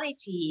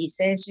reality is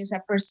it's just a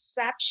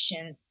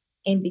perception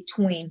in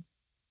between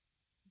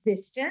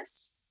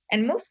distance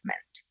and movement.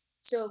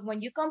 So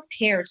when you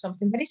compare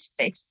something that is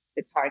fixed,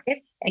 the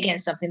target,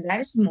 against something that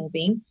is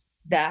moving,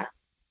 the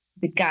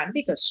gun,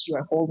 because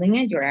you're holding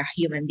it, you're a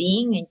human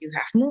being and you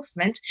have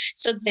movement.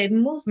 So the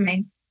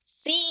movement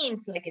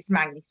seems like it's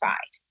magnified.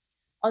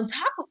 On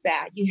top of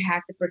that, you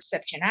have the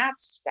perception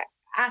aspect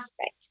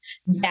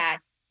that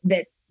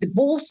the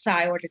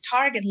bullseye or the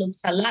target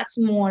looks a lot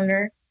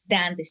smaller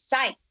than the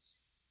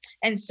sights.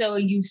 And so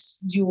you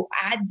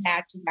add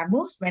that to that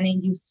movement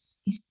and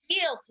it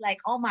feels like,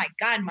 oh my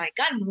God, my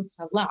gun moves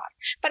a lot.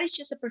 But it's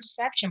just a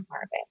perception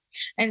part of it.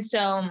 And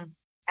so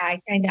I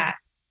kind of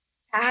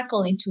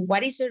tackle into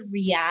what is a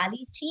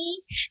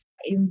reality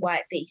in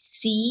what they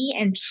see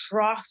and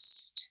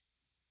trust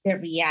the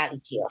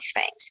reality of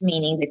things,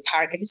 meaning the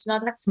target is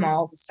not that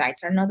small, the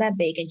sights are not that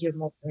big, and your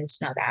movement is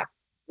not that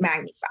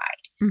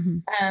magnified.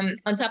 Mm-hmm.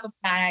 On top of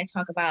that, I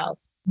talk about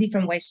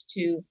different ways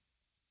to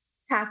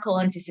tackle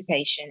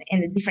anticipation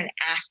and the different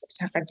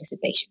aspects of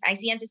anticipation. I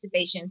see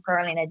anticipation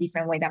probably in a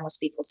different way than most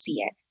people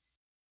see it.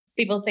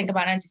 People think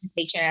about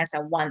anticipation as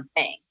a one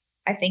thing.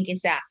 I think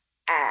it's a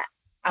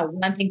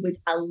one thing with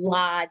a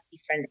lot of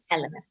different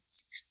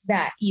elements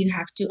that you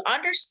have to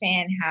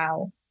understand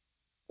how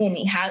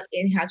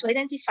to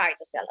identify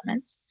those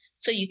elements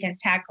so you can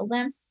tackle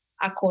them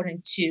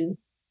according to,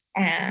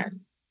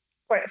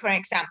 for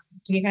example,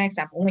 to give an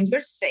example, when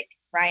you're sick,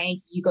 right,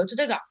 you go to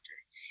the doctor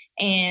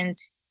and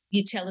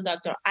you tell the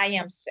doctor, I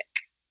am sick.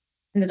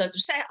 And the doctor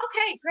said,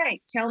 okay,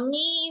 great. Tell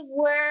me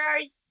where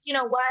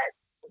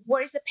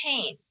is the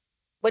pain?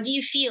 What do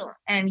you feel?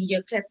 And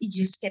you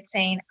just kept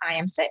saying, I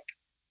am sick.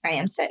 I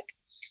am sick.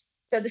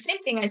 So the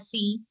same thing I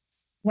see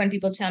when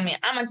people tell me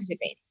I'm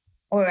anticipating,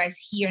 or I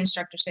hear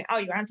instructors say, oh,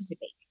 you're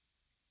anticipating.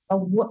 But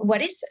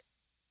what is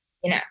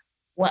it?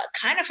 What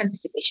kind of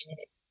anticipation it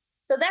is.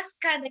 So that's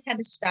kind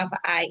of stuff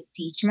I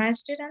teach my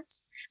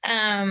students.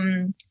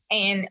 And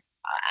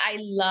I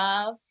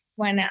love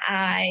when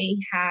I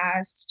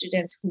have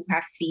students who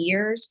have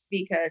fears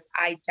because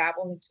I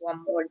dabble into a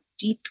more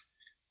deep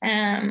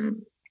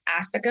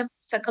aspect of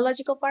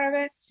psychological part of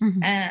it,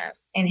 mm-hmm.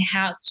 And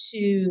how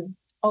to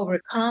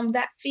overcome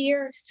that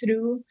fear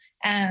through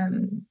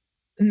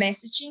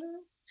messaging,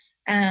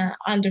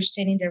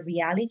 understanding the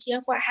reality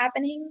of what's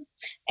happening,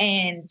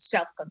 and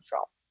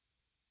self-control.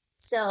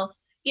 So,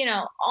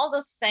 all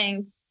those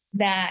things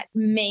that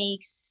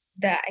makes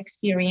the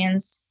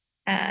experience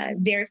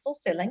very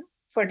fulfilling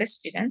for the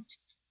student,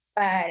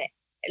 but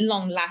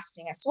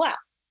long-lasting as well.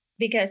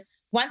 Because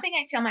one thing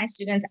I tell my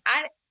students,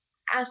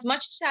 as much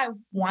as I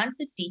want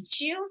to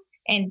teach you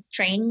and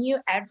train you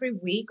every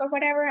week or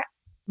whatever,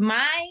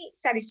 my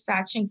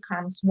satisfaction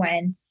comes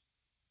when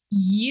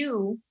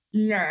you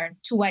learn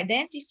to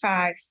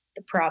identify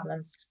the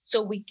problems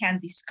so we can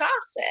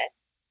discuss it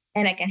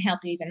and I can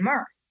help you even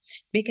more.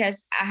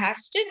 Because I have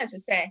students who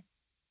say,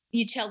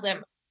 you tell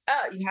them,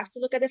 oh, you have to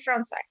look at the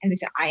front side. And they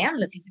say, I am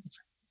looking at the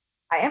front side.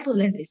 I am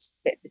pulling the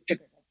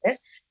trigger like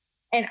this.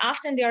 And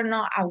often they are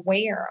not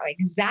aware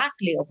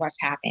exactly of what's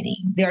happening.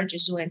 They're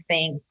just doing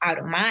things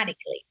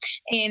automatically.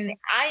 And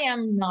I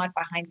am not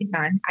behind the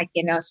gun. I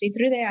cannot see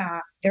through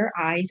their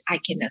eyes. I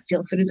cannot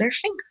feel through their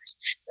fingers.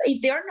 So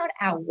if they're not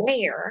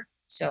aware,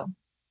 so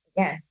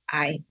again,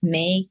 I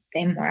make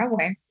them more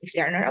aware. If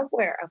they're not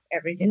aware of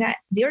everything that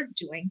they're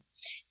doing,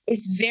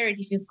 it's very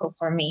difficult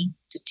for me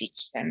to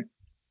teach them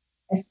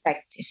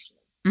effectively,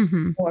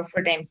 mm-hmm. or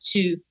for them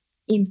to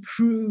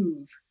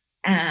improve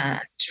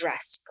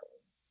drastically.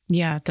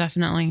 Yeah,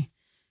 definitely.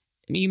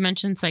 You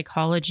mentioned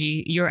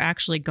psychology. You're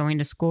actually going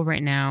to school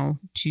right now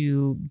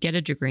to get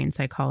a degree in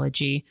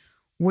psychology.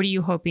 What are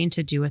you hoping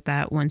to do with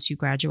that once you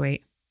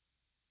graduate?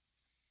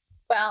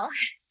 Well,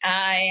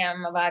 I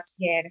am about to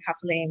get,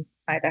 hopefully,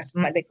 that's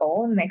the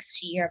goal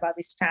next year about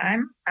this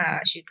time. I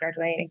should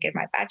graduate and get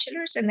my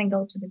bachelor's and then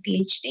go to the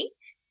PhD,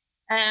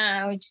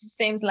 which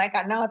seems like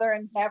another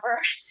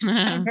endeavor.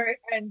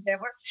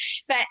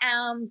 But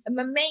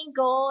my main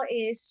goal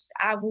is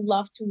I would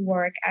love to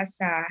work as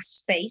a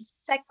space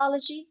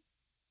psychologist.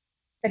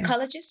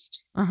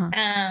 Uh-huh.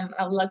 I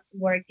would love to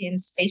work in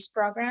space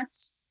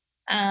programs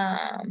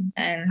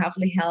and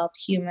hopefully help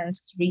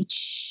humans to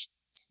reach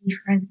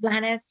different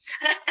planets.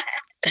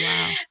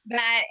 Wow.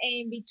 But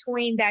in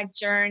between that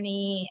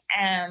journey,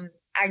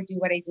 I do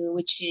what I do,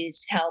 which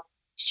is help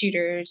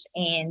shooters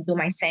and do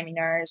my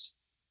seminars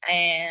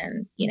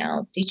and,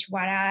 teach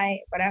what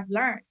I've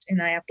learned,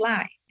 and I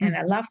apply. And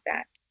I love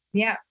that.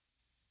 Yeah.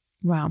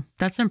 Wow.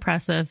 That's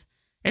impressive.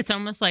 It's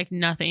almost like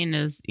nothing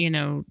is,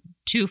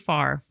 too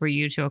far for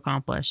you to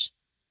accomplish.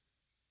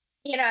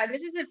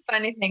 This is a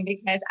funny thing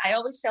because I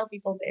always tell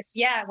people this.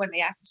 Yeah, when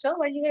they ask me, so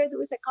what are you going to do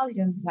with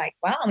psychology? I'm like,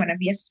 well, I'm going to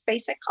be a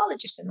space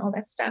psychologist and all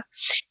that stuff.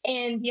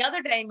 And the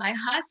other day, my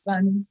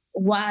husband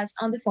was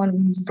on the phone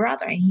with his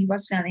brother, and he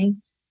was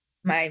telling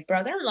my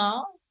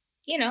brother-in-law,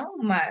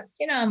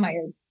 my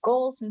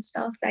goals and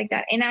stuff like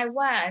that. And I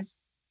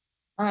was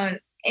in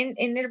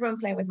the room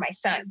playing with my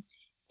son.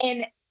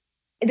 And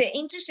the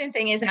interesting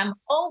thing is I'm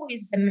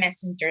always the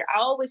messenger. I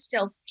always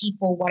tell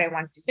people what I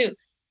want to do.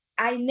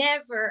 I'm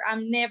never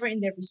in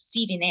the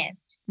receiving end.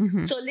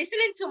 Mm-hmm. So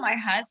listening to my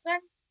husband,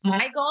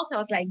 my goals, I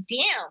was like,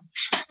 damn,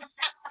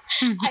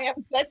 I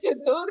am set to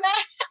do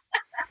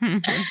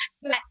that.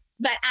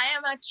 But I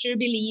am a true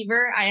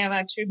believer.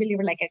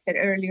 Like I said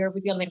earlier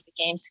with the Olympic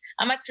Games,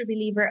 I'm a true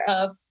believer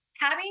of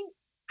having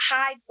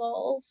high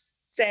goals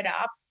set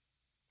up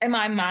in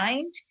my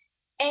mind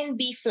and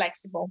be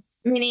flexible.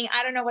 Meaning,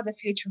 I don't know what the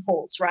future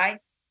holds, right?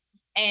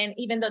 And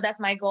even though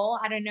that's my goal,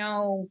 I don't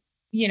know,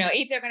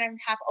 if they're going to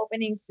have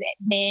openings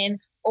then,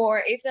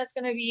 or if that's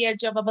going to be a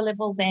job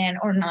available then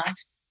or not.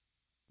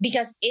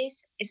 Because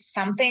it's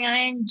something I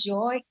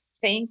enjoy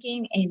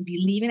thinking and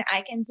believing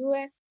I can do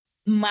it.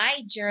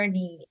 My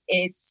journey,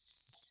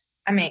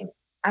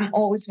 I'm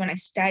always, when I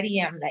study,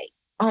 I'm like,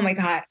 oh my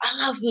God,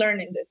 I love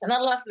learning this and I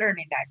love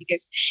learning that,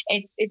 because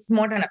it's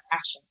more than a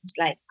passion. It's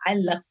like, I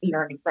love the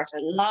learning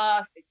process. I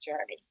love the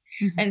journey.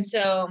 Mm-hmm. And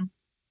so,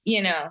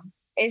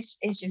 it's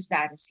just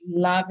that, it's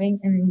loving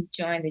and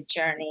enjoying the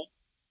journey,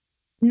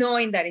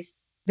 knowing that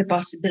the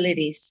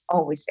possibility is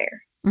always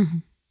there. Mm-hmm.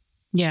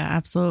 Yeah,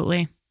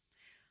 absolutely.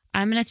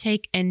 I'm going to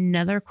take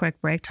another quick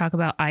break, talk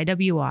about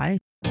IWI.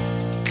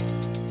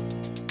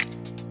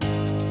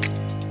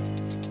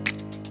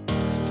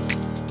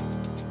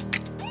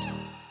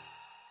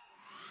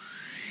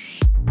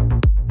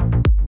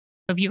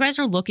 If you guys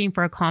are looking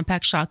for a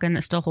compact shotgun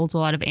that still holds a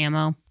lot of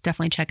ammo,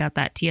 definitely check out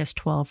that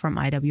TS12 from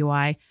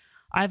IWI.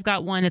 I've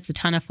got one. It's a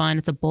ton of fun.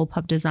 It's a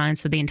bullpup design,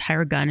 so the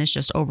entire gun is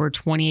just over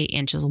 28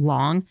 inches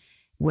long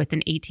with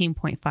an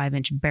 18.5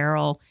 inch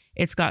barrel.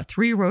 It's got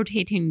 3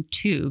 rotating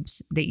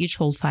tubes. They each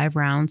hold 5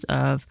 rounds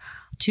of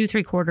 2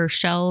 3/4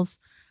 shells.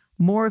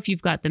 More if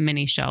you've got the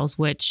mini shells,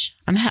 which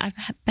I've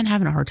been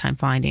having a hard time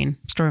finding.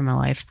 Story of my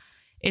life.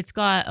 It's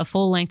got a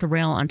full-length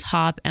rail on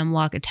top,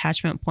 M-LOK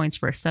attachment points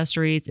for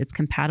accessories. It's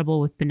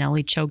compatible with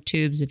Benelli choke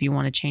tubes if you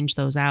want to change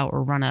those out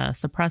or run a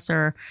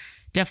suppressor.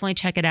 Definitely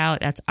check it out.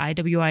 That's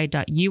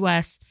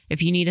iwi.us.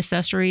 If you need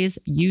accessories,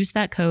 use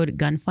that code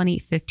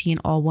GUNFUNNY15,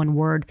 all one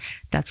word.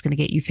 That's going to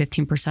get you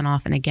 15%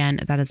 off. And again,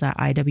 that is at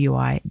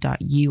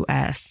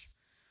iwi.us.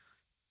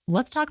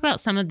 Let's talk about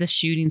some of the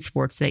shooting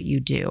sports that you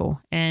do.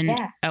 And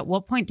At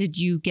what point did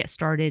you get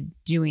started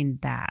doing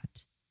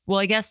that? Well,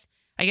 I guess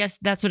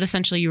that's what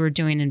essentially you were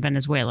doing in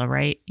Venezuela,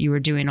 right? You were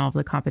doing all of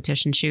the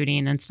competition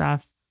shooting and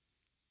stuff.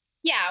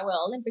 Yeah,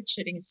 well, Olympic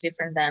shooting is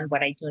different than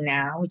what I do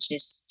now, which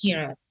is,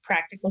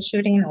 practical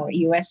shooting or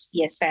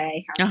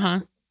USPSA. Uh-huh.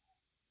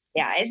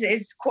 Yeah,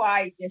 it's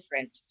quite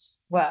different.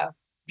 Well,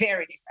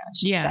 very different, I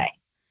should say.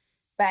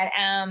 But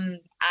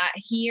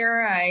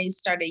here I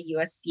started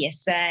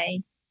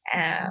USPSA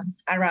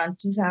around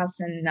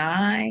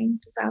 2009,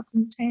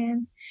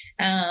 2010.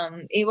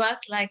 It was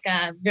like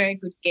a very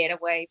good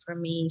getaway for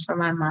me, for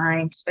my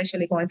mind,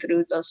 especially going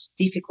through those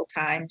difficult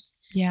times.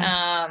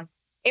 Yeah.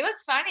 It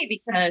was funny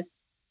because,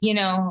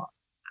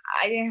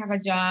 I didn't have a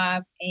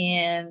job,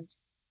 and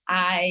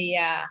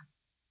I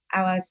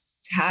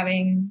was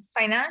having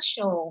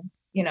financial,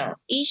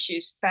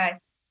 issues, but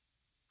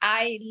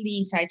I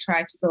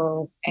tried to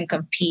go and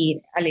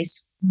compete at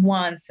least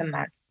once a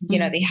month.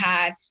 Mm-hmm. They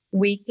had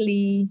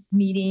weekly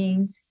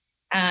meetings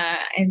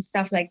and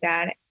stuff like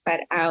that. But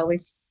I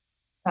always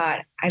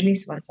thought at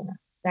least once a month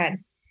that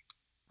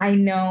I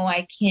know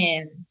I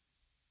can,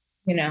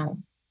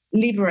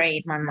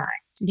 liberate my mind.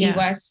 Yeah. It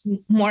was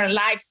more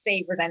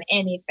lifesaver than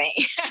anything.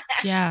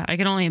 Yeah, I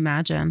can only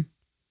imagine.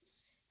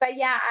 But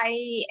yeah,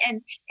 I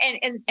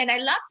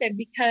loved it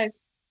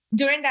because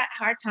during that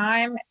hard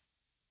time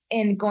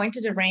and going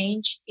to the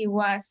range, it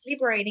was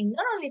liberating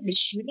not only the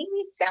shooting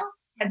itself,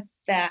 but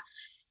the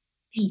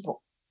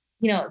people.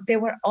 They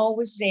were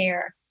always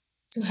there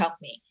to help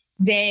me.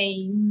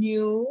 They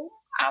knew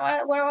what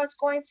I was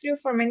going through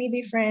for many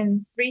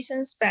different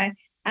reasons, but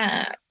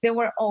they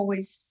were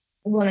always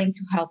willing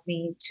to help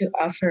me, to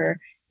offer,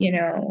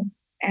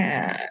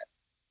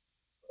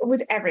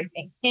 with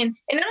everything. And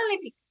not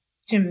only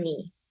to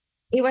me,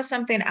 it was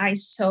something I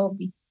saw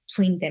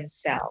between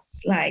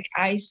themselves. Like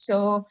I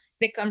saw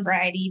the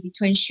camaraderie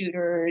between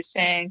shooters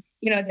and,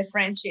 the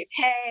friendship.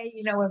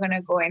 Hey, we're going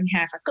to go and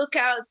have a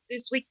cookout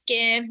this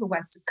weekend. Who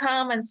wants to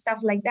come and stuff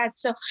like that.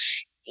 So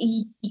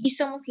it's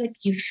almost like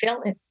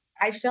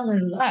I fell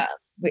in love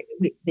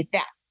with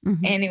that.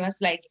 Mm-hmm. And it was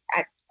like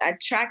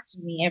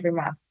attracted me every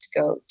month to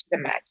go to the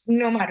match,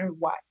 no matter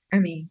what. I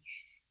mean,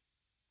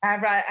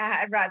 I'd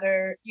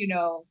rather,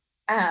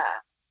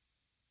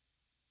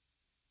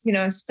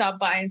 stop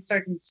buying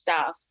certain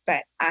stuff,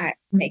 but I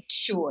make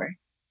sure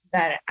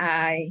that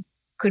I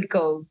could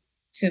go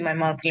to my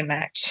monthly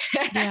match.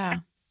 Yeah,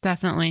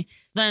 definitely.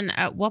 Then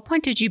at what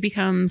point did you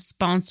become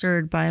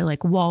sponsored by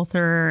like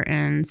Walther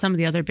and some of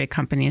the other big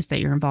companies that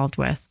you're involved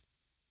with?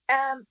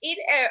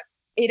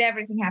 It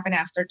everything happened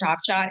after Top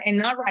Shot, and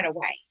not right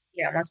away.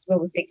 Most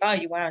people would think, oh,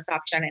 you went on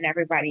Top Shot and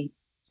everybody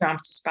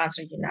jumped to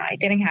sponsor you. No, it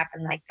didn't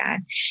happen like that.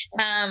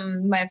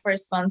 My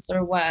first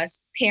sponsor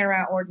was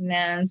Para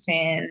Ordnance,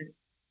 and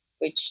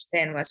which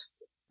then was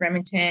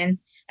Remington.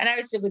 And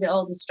obviously with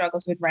all the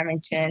struggles with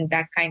Remington,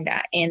 that kind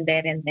of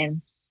ended and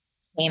then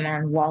came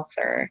on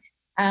Walther.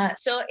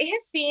 So it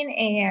has been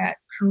a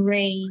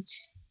great,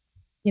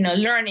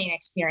 learning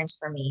experience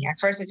for me. At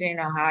first, I didn't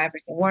know how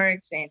everything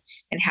works and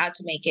how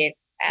to make it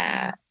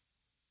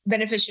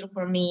beneficial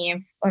for me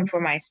and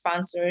for my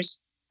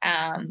sponsors.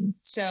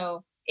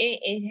 So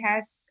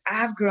I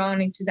have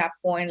grown into that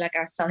point, like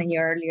I was telling you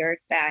earlier,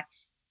 that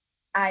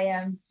I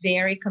am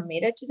very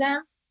committed to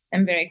them.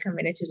 I'm very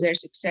committed to their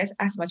success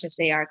as much as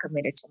they are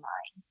committed to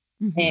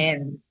mine.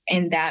 Mm-hmm.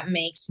 And that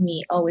makes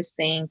me always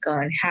think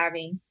on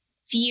having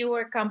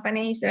fewer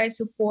companies that I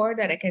support,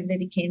 that I can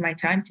dedicate my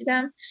time to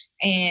them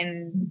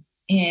and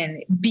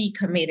be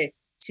committed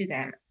to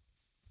them.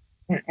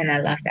 And I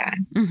love that.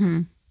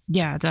 Mm-hmm.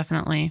 Yeah,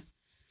 definitely.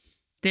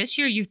 This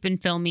year you've been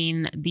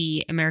filming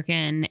the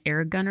American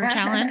Air Gunner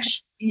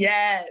Challenge.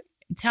 Yes.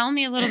 Tell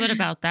me a little bit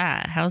about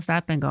that. How's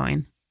that been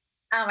going?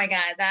 Oh my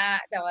God,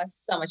 that was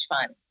so much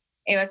fun.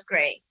 It was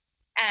great.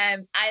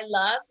 I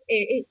love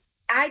it.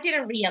 I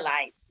didn't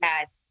realize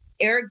that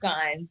air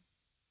guns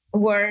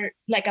were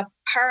like a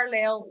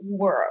parallel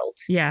world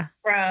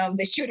from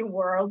the shooting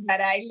world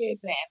that I live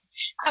in.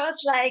 I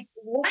was like,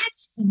 what?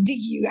 Do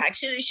you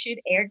actually shoot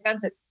air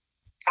guns at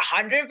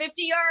 150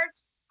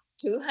 yards,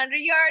 200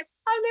 yards?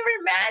 I never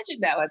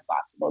imagined that was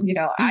possible.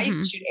 I used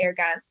to shoot air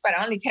guns, but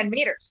only 10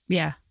 meters.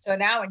 Yeah. So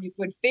now when you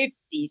put 50,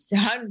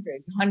 100,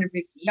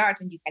 150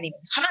 yards and you can even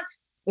hunt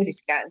with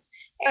these guns,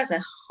 it was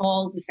a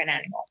whole different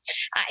animal.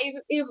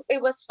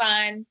 It was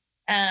fun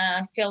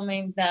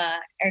filming the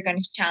Air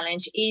Gunners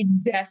Challenge. It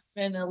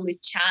definitely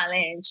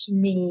challenged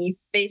me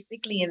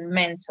physically and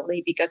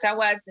mentally because I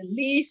was the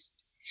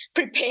least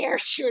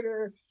prepared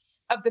shooter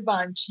of the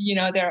bunch.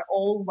 They're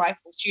all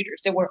rifle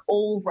shooters. They were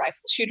all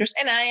rifle shooters,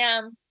 and I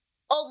am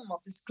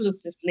almost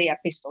exclusively a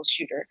pistol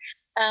shooter.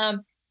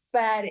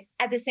 But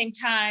at the same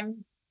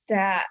time,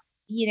 that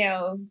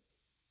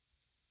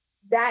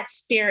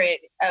spirit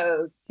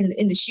of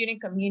in the shooting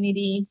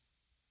community,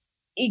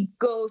 it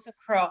goes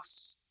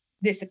across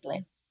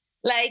disciplines.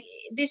 Like,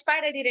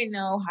 despite I didn't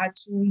know how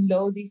to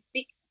load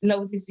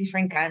these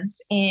different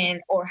guns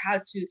or how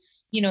to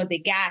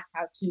the gas,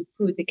 how to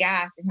put the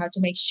gas and how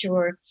to make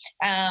sure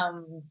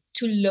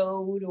to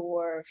load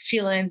or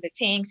fill in the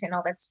tanks and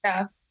all that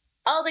stuff.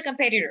 All the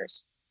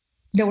competitors,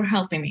 they were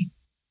helping me.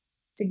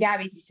 So,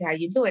 Gabby, this is how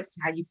you do it. This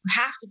is how you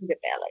have to put the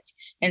pellets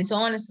and so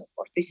on and so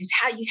forth. This is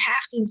how you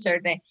have to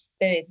insert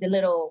the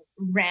little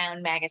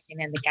round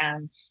magazine in the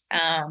gun.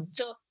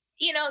 So,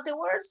 they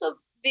were also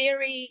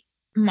very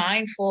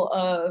mindful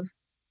of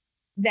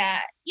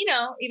that,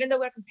 even though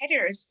we're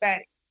competitors, but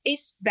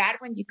it's bad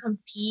when you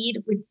compete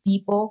with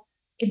people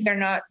if they're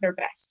not their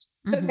best.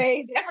 So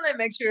they definitely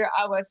make sure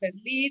I was at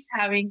least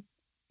having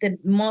the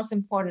most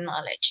important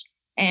knowledge.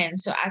 And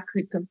so I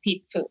could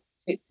compete to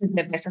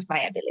the best of my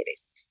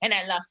abilities. And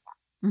I love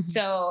that. Mm-hmm.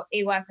 So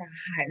it was a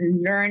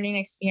learning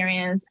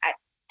experience at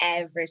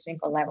every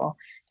single level.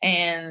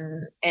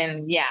 And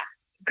yeah,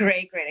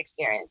 great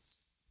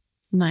experience.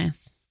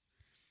 Nice.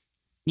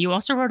 You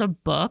also wrote a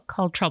book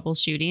called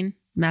Troubleshooting,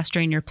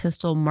 Mastering Your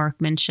Pistol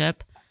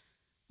Marksmanship,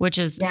 which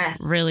is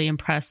really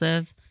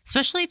impressive,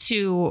 especially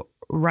to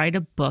write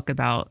a book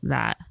about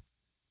that.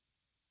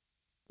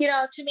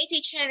 To me,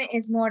 teaching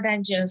is more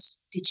than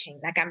just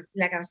teaching. Like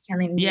I was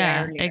telling you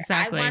earlier. Yeah,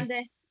 exactly.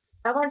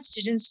 I want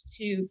students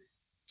to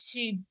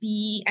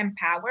be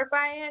empowered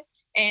by it,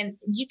 and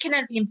you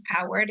cannot be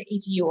empowered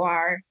if you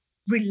are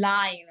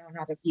relying on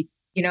other people.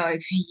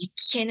 If you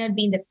cannot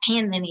be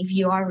independent if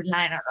you are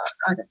relying on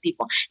other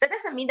people. That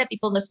doesn't mean that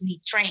people doesn't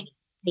need training.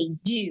 They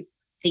do,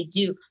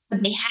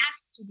 but they have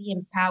to be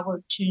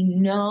empowered to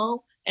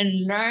know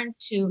and learn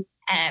to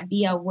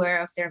be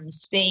aware of their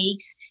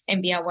mistakes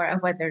and be aware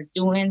of what they're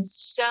doing,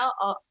 so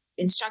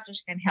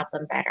instructors can help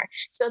them better.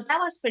 So that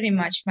was pretty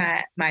much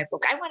my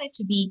book. I wanted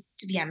to be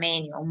a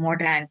manual more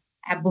than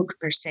a book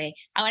per se.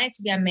 I wanted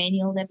to be a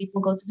manual that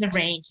people go to the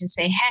range and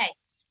say, hey,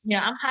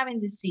 I'm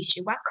having this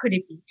issue. What could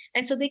it be?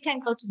 And so they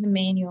can go to the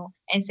manual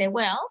and say,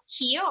 well,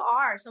 here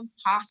are some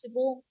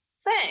possible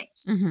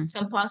things,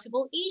 some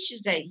possible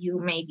issues that you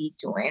may be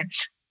doing.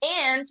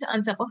 And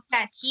on top of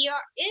that, here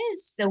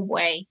is the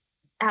way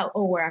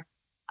or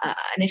an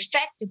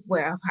effective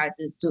way of how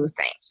to do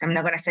things. I'm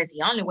not going to say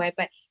the only way,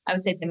 but I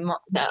would say the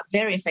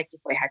very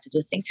effective way how to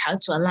do things, how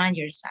to align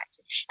your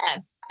sights.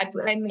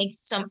 I make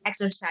some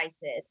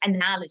exercises,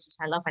 analogies.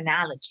 I love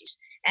analogies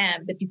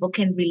that people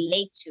can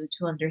relate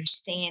to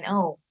understand,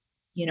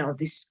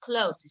 this is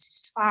close, this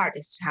is far,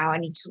 this is how I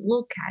need to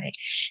look at it.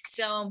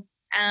 So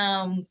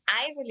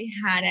I really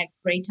had a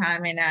great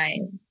time, and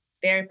I'm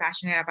very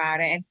passionate about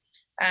it.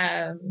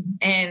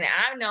 And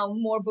I know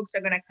more books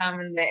are going to come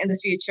in the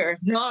future.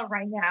 Not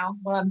right now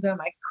while I'm doing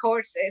my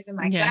courses and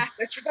my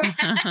classes.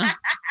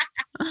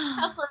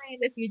 Hopefully in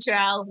the future,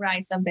 I'll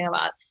write something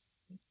about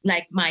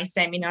like my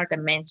seminar, The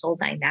Mental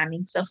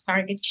Dynamics of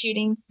Target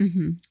Shooting,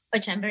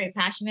 which I'm very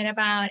passionate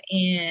about.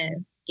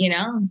 And,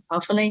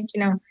 hopefully,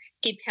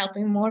 keep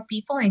helping more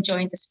people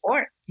enjoying the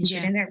sport and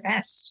shooting their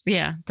best.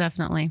 Yeah,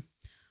 definitely.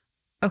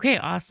 Okay,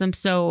 awesome.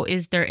 So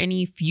is there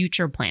any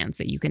future plans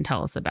that you can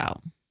tell us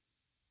about?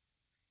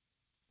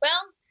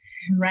 Well,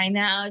 right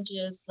now,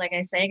 just like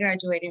I say,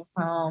 graduating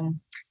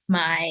from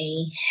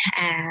my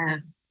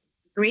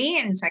degree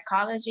in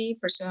psychology,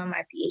 pursuing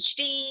my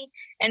PhD,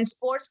 and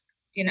sports,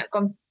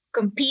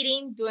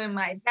 competing, doing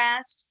my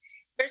best.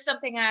 There's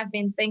something I've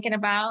been thinking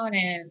about,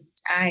 and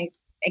I'm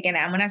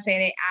going to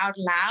say it out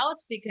loud,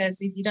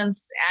 because if you don't,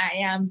 I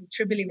am the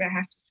true believer. I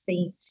have to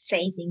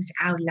say things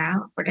out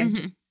loud for them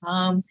to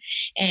come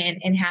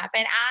and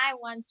happen. I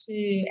want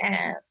to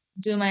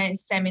do my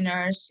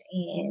seminars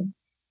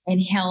and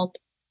help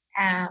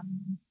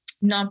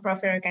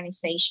nonprofit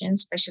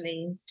organizations,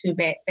 especially to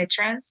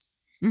veterans.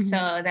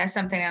 So that's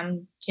something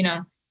I'm,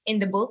 in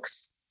the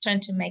books, trying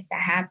to make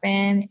that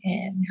happen,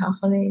 and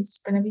hopefully it's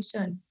going to be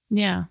soon.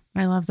 Yeah,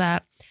 I love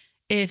that.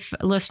 If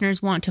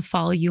listeners want to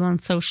follow you on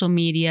social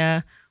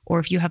media, or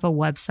if you have a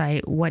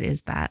website, what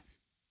is that?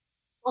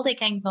 Well, they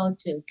can go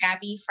to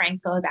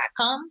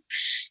GabbyFranco.com.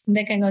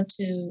 They can go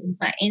to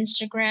my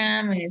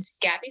Instagram. It's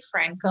Gabby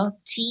Franco,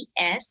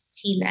 TS,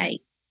 T like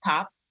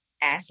top,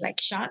 S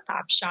like shot,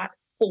 top shot,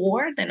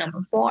 4, the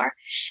number 4.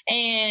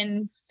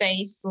 And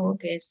Facebook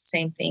is the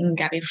same thing,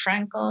 Gabby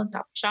Franco,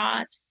 top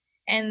shot.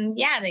 And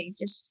they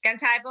just can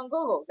type on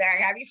Google, there,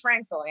 Gabby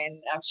Franco,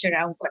 and I'm sure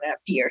I'm going to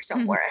appear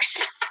somewhere.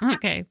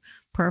 Okay,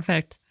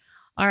 perfect.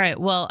 All right.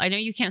 Well, I know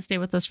you can't stay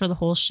with us for the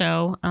whole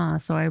show,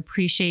 so I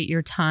appreciate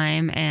your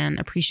time and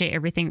appreciate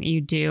everything that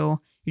you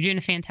do. You're doing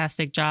a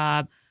fantastic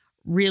job.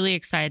 Really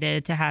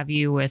excited to have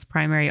you with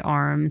Primary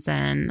Arms,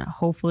 and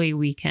hopefully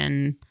we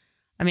can,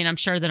 I'm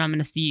sure that I'm going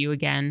to see you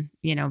again,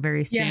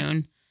 very soon.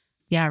 Yes.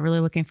 Yeah, really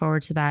looking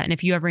forward to that. And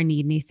if you ever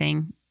need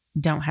anything,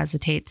 don't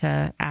hesitate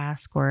to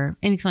ask or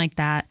anything like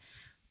that.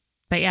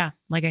 But yeah,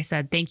 like I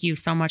said, thank you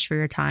so much for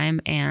your time.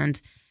 And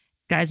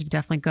guys,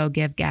 definitely go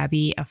give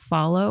Gabby a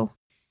follow.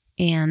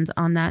 And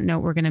on that note,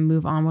 we're going to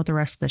move on with the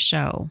rest of the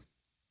show.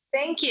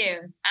 Thank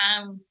you.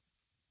 I'm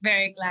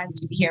very glad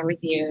to be here with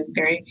you.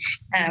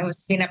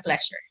 It's been a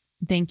pleasure.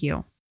 Thank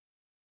you.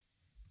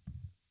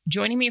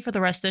 Joining me for the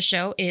rest of the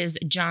show is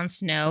Jon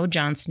Snow.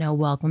 Jon Snow,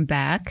 welcome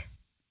back.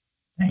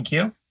 Thank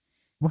you.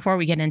 Before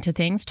we get into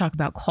things, talk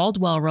about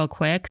Caldwell real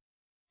quick.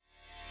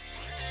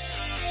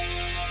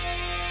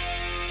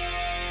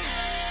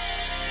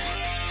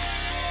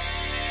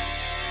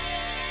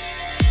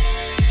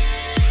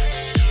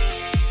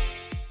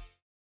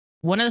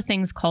 One of the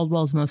things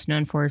Caldwell's most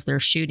known for is their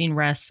shooting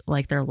rests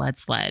like their lead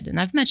sled. And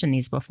I've mentioned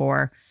these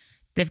before.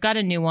 They've got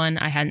a new one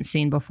I hadn't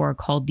seen before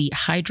called the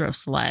Hydro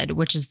Sled,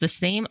 which is the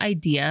same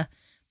idea,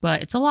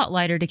 but it's a lot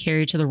lighter to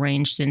carry to the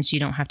range since you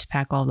don't have to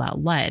pack all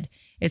that lead.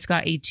 It's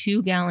got a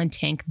 2-gallon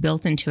tank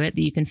built into it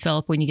that you can fill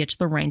up when you get to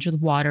the range with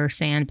water,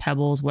 sand,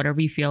 pebbles,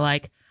 whatever you feel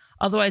like.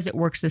 Otherwise, it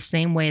works the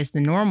same way as the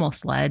normal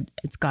sled.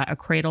 It's got a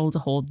cradle to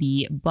hold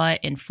the butt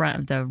in front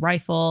of the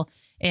rifle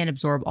and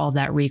absorb all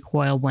that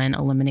recoil when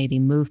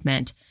eliminating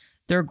movement.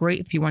 They're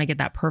great if you want to get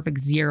that perfect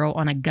zero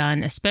on a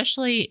gun,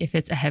 especially if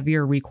it's a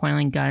heavier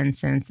recoiling gun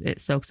since it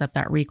soaks up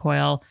that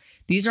recoil.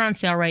 These are on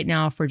sale right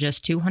now for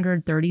just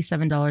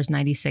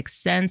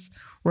 $237.96.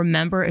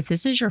 Remember, if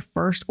this is your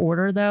first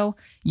order, though,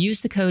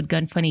 use the code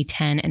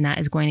GUNFUNNY10, and that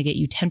is going to get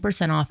you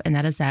 10% off, and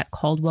that is at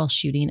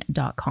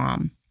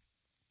caldwellshooting.com.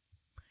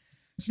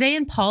 Today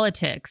in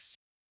politics.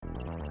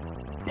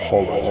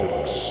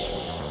 Politics.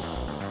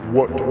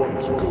 What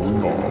is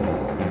going on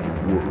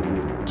in the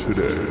world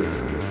today?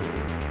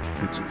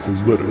 It's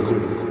political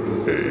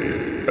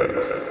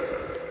AF.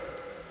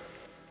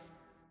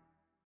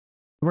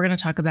 We're going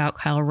to talk about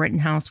Kyle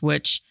Rittenhouse,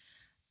 which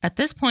at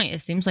this point,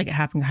 it seems like it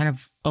happened kind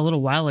of a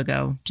little while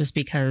ago, just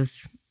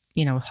because,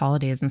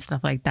 holidays and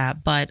stuff like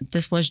that. But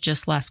this was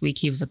just last week.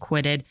 He was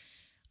acquitted.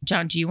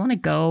 John, do you want to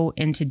go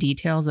into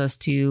details as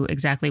to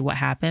exactly what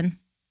happened?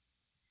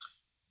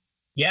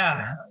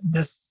 Yeah,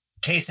 this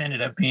case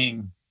ended up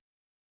being,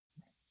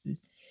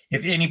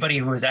 if anybody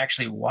who was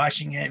actually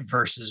watching it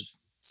versus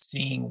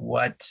seeing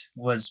what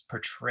was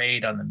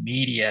portrayed on the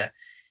media,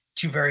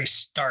 two very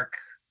stark,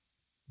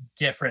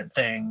 different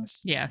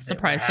things. Yeah,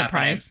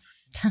 surprise.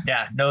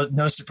 Yeah,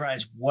 no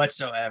surprise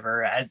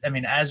whatsoever.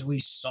 As we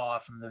saw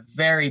from the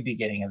very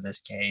beginning of this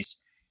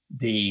case,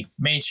 the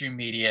mainstream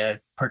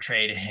media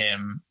portrayed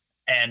him,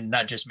 and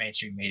not just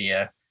mainstream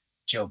media,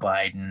 Joe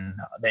Biden,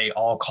 they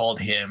all called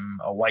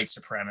him a white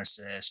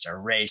supremacist, a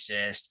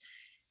racist.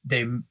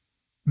 They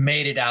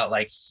made it out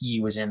like he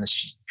was in the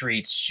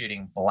streets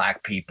shooting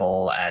black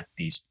people at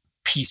these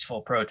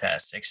peaceful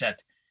protests,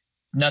 except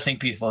nothing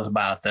peaceful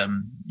about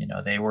them.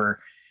 They were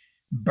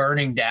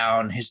burning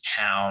down his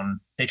town.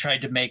 They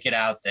tried to make it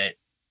out that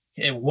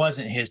it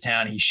wasn't his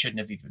town. He shouldn't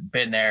have even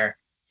been there.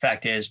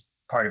 Fact is,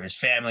 part of his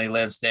family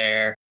lives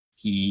there.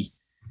 He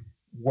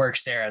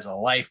works there as a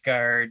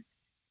lifeguard.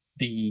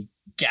 The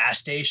gas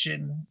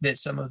station that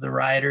some of the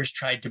rioters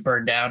tried to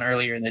burn down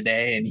earlier in the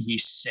day, and he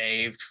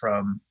saved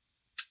from,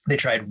 they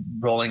tried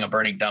rolling a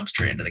burning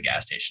dumpster into the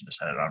gas station to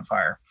set it on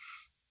fire.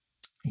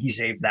 He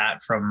saved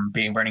that from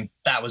being burning.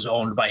 That was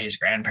owned by his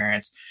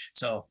grandparents.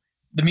 So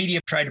the media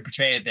tried to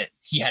portray it that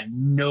he had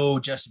no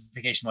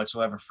justification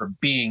whatsoever for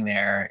being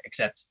there,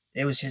 except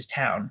it was his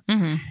town.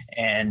 Mm-hmm.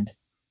 And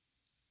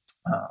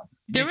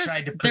there was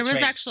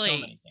actually, so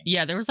many things.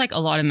 Yeah, there was like a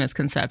lot of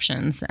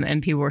misconceptions,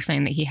 and people were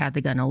saying that he had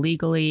the gun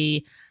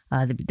illegally,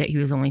 that he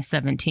was only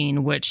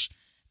 17, which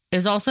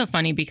is also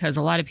funny because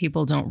a lot of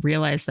people don't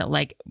realize that,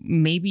 like,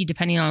 maybe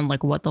depending on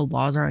like what the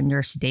laws are in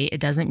your state, it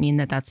doesn't mean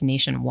that that's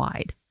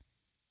nationwide.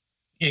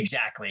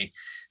 Exactly.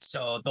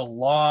 So the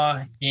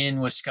law in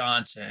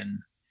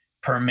Wisconsin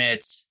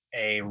permits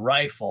a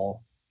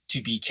rifle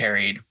to be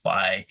carried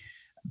by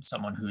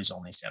someone who is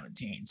only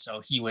 17.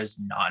 So he was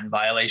not in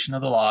violation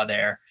of the law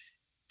there.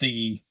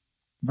 The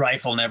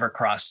rifle never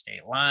crossed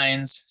state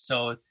lines.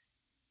 So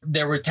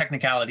there were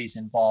technicalities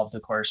involved,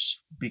 of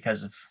course,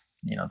 because of,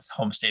 the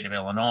home state of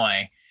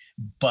Illinois,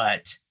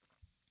 but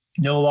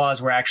no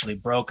laws were actually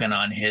broken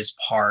on his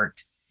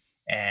part.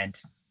 And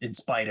in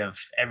spite of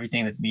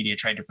everything that the media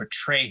tried to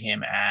portray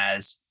him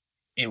as,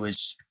 it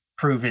was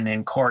proven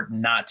in court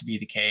not to be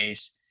the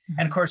case. Mm-hmm.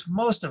 And of course,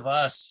 most of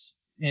us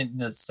in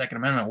the Second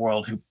Amendment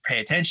world who pay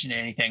attention to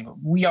anything,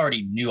 we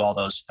already knew all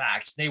those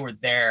facts. They were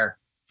there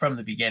from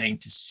the beginning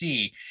to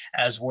see,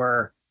 as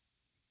were,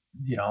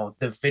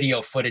 the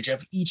video footage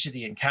of each of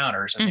the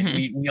encounters. I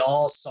mean, we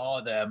all saw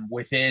them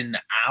within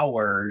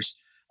hours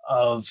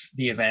of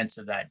the events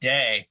of that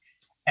day,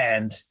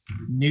 and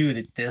knew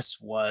that this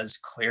was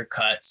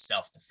clear-cut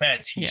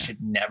self-defense. He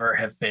should never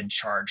have been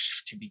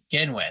charged to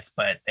begin with,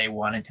 but they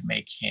wanted to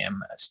make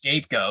him a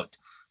scapegoat.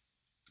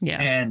 Yeah.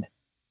 And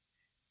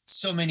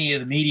so many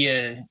of the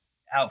media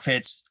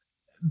outfits,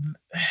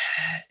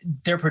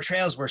 their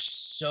portrayals were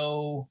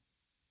so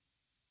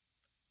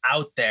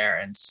out there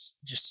and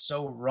just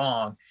so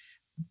wrong,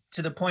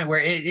 to the point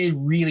where it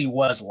really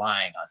was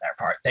lying on their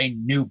part. They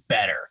knew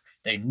better.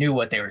 They knew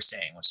what they were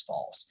saying was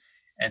false.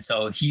 And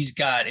so he's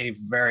got a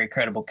very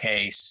credible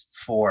case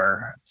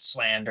for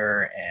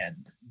slander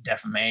and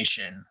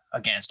defamation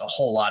against a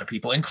whole lot of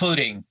people,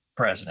 including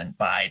President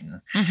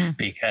Biden,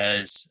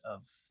 because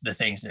of the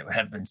things that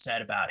have been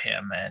said about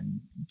him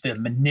and the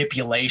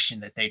manipulation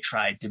that they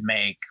tried to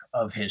make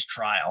of his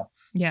trial.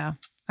 Yeah,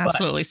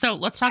 absolutely. So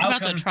let's talk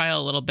about the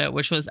trial a little bit,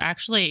 which was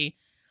actually,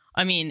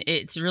 I mean,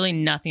 it's really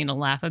nothing to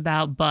laugh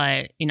about,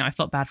 but, I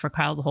felt bad for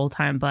Kyle the whole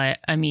time. But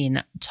I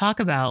mean, talk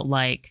about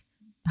like...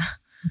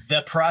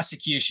 The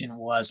prosecution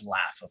was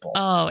laughable.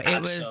 Oh,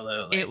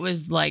 it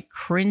was like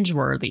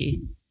cringeworthy.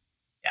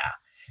 Yeah.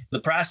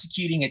 The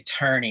prosecuting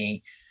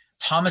attorney,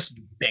 Thomas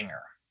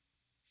Binger,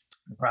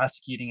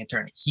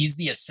 he's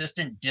the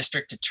assistant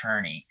district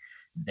attorney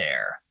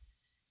there.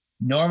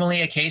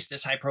 Normally, a case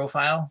this high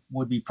profile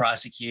would be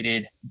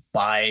prosecuted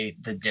by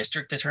the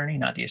district attorney,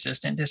 not the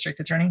assistant district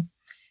attorney.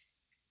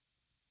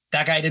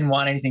 That guy didn't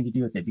want anything to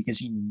do with it because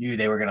he knew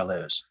they were going to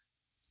lose.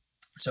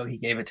 So he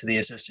gave it to the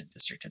assistant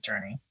district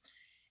attorney.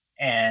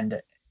 And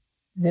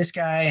this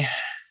guy,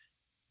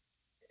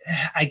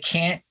 I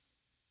can't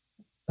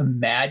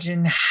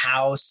imagine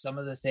how some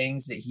of the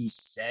things that he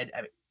said,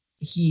 I mean,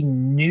 he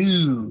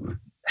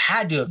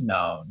had to have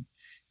known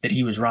that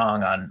he was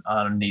wrong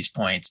on these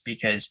points,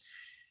 because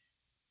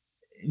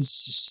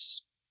it's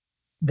just,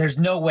 there's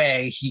no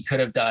way he could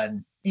have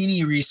done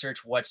any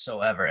research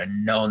whatsoever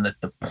and known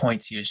that the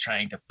points he was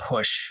trying to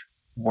push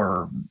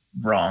were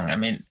wrong. I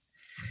mean,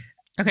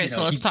 okay,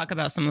 so let's talk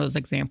about some of those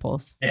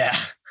examples. Yeah.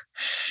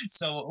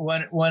 So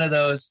one of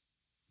those,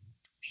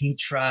 he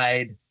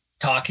tried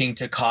talking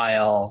to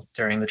Kyle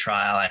during the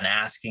trial and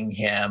asking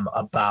him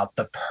about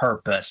the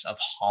purpose of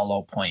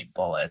hollow point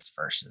bullets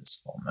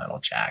versus Full Metal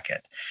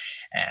Jacket,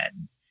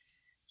 and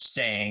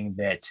saying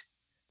that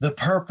the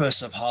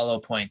purpose of hollow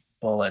point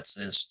bullets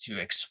is to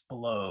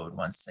explode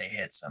once they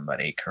hit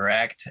somebody,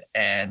 correct?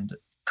 And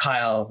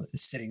Kyle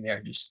is sitting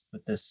there just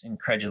with this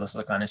incredulous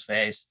look on his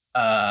face.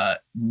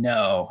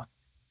 No,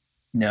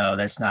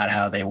 that's not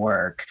how they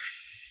work.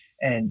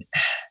 And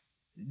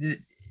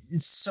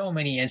so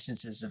many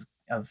instances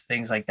of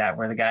things like that,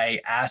 where the guy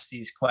asked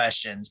these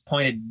questions,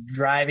 pointed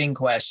driving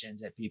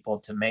questions at people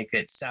to make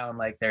it sound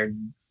like they're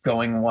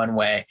going one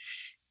way,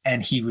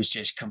 and he was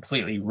just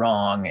completely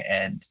wrong.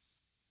 And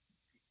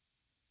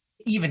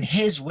even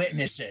his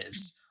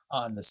witnesses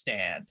on the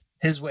stand,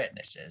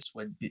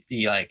 would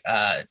be like,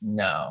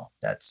 no,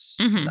 that's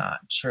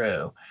not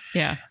true.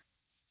 Yeah.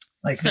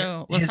 Like,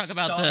 so let's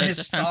talk about the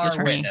defense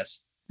attorney.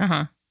 Witness.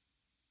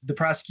 The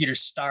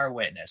prosecutor's star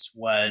witness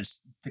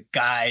was the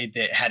guy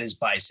that had his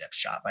bicep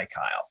shot by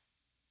Kyle.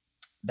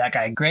 That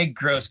guy, Greg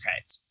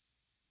Grosskreutz.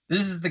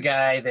 This is the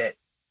guy that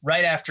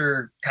right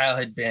after Kyle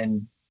had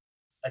been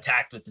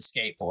attacked with the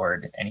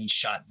skateboard, and he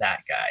shot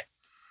that guy.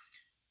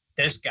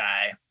 this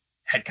guy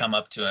had come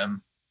up to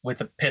him with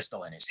a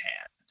pistol in his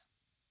hand.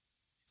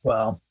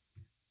 Well,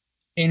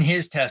 in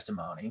his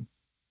testimony,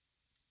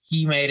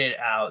 he made it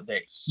out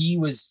that he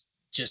was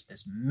just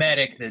this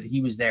medic, that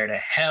he was there to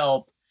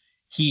help.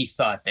 He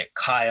thought that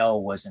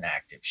Kyle was an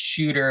active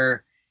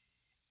shooter.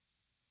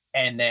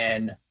 And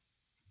then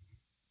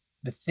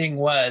the thing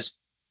was,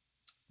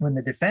 when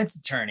the defense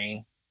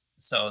attorney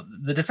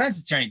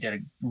did a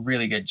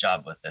really good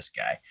job with this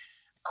guy,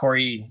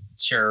 Corey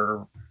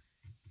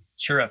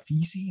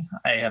Chirafisi.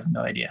 I have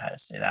no idea how to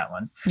say that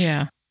one.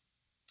 Yeah.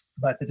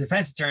 But the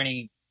defense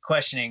attorney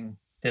questioning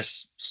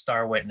this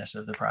star witness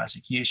of the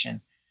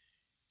prosecution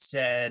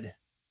said,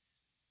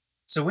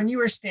 so when you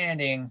were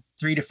standing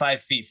 3 to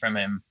 5 feet from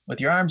him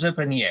with your arms up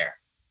in the air,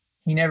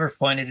 he never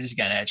pointed his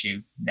gun at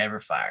you, never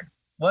fired.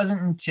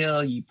 Wasn't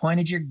until you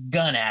pointed your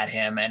gun at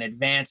him and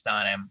advanced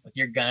on him with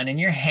your gun in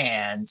your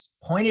hands,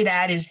 pointed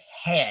at his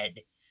head,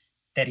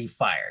 that he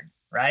fired,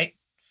 right?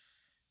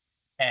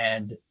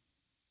 And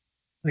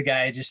the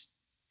guy just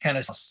kind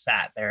of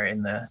sat there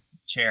in the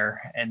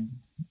chair and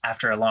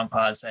after a long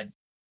pause said,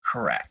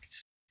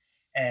 correct.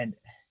 And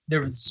there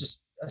was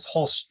just this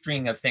whole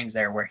string of things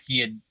there where he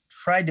had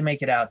tried to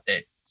make it out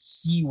that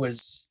he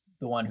was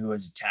the one who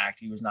was attacked.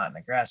 He was not an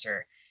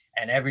aggressor.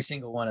 And every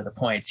single one of the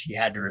points he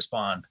had to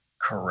respond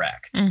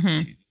correct.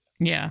 Mm-hmm.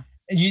 Yeah.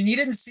 And you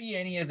didn't see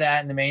any of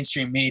that in the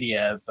mainstream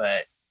media,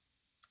 but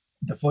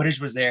the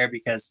footage was there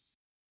because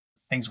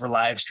things were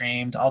live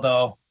streamed.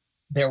 Although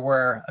there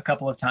were a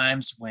couple of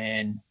times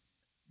when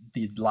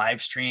the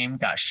live stream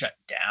got shut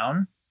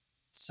down.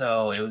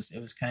 So it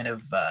was kind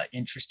of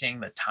interesting,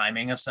 the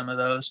timing of some of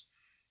those.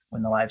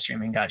 When the live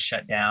streaming got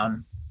shut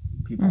down,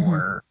 people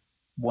were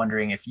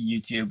wondering if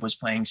YouTube was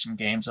playing some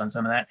games on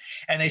some of that.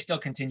 And they still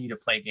continue to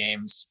play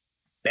games,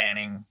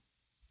 banning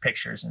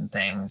pictures and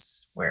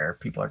things where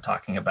people are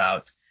talking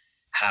about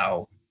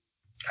how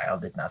Kyle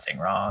did nothing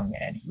wrong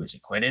and he was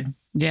acquitted.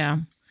 Yeah.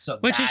 So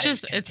which is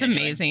just, it's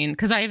amazing.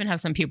 Cause I even have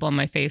some people on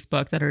my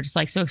Facebook that are just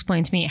like, so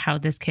explain to me how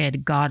this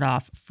kid got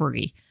off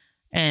free.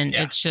 And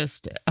it's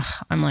just,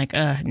 I'm like,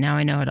 now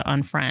I know how to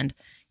unfriend.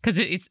 Cause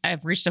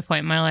I've reached a point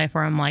in my life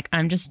where I'm like,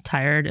 I'm just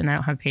tired and I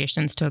don't have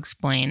patience to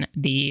explain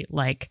the,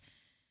 like,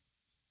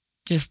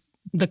 just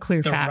the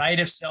clear facts. The right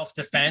of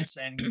self-defense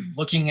and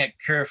looking at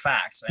clear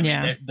facts. I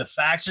mean, the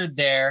facts are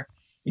there.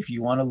 If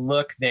you want to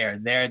look,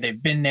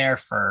 they've been there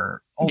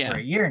for over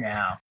a year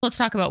now. Let's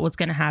talk about what's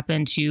going to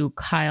happen to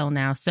Kyle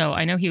now. So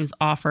I know he was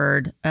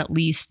offered at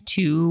least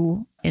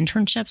 2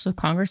 internships with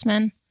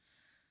congressmen.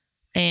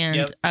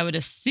 And I would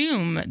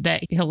assume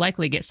that he'll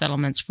likely get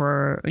settlements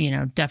for,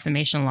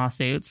 defamation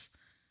lawsuits.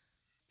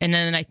 And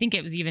then I think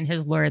it was even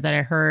his lawyer that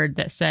I heard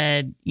that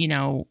said,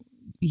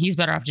 he's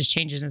better off just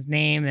changing his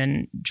name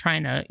and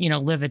trying to,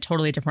 live a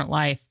totally different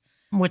life,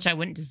 which I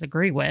wouldn't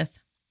disagree with.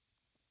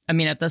 I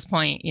mean, at this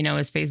point,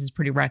 his face is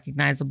pretty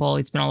recognizable.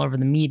 He's been all over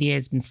the media.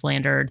 He's been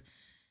slandered.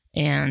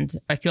 And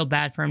I feel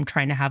bad for him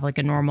trying to have like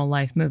a normal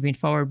life moving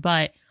forward.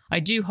 But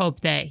I do hope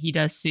that he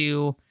does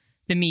sue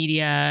the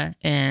media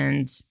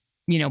and,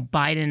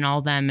 Biden and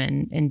all them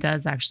and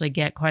does actually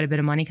get quite a bit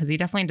of money because he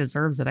definitely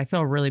deserves it. I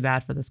feel really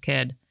bad for this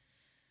kid.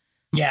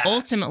 Yeah.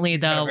 Ultimately,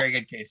 though, a very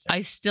good case. I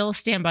still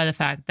stand by the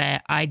fact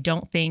that I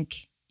don't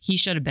think he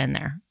should have been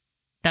there.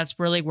 That's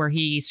really where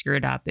he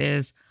screwed up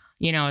is,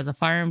 as a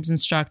firearms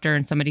instructor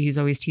and somebody who's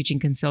always teaching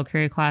concealed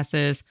carry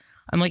classes,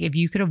 I'm like, if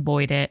you could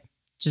avoid it,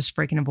 just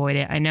freaking avoid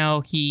it. I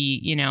know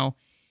he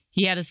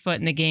had his foot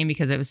in the game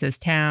because it was his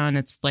town.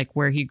 It's like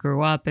where he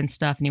grew up and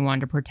stuff and he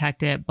wanted to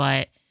protect it.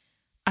 But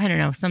I don't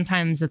know.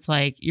 Sometimes it's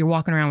like you're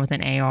walking around with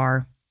an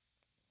AR.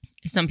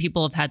 Some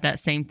people have had that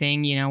same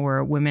thing,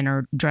 where women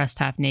are dressed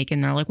half naked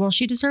and they're like, well,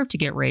 she deserved to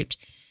get raped.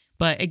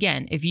 But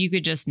again, if you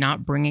could just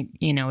not bring,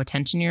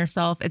 attention to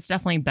yourself, it's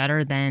definitely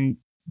better than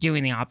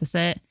doing the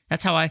opposite.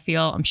 That's how I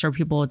feel. I'm sure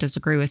people will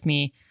disagree with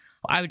me.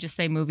 I would just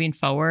say moving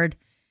forward,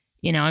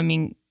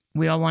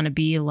 we all want to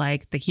be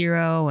like the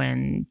hero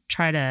and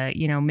try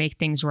to, make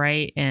things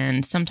right.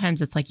 And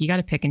sometimes it's like, you got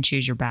to pick and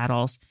choose your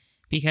battles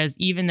because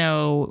even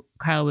though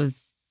Kyle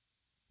was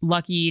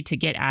lucky to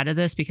get out of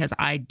this, because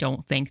I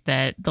don't think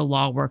that the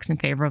law works in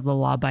favor of the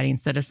law-abiding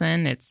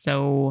citizen. It's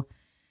so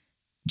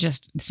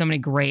many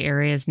gray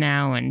areas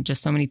now and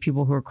just so many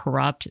people who are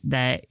corrupt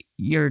that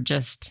you're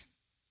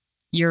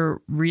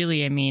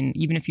really,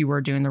 even if you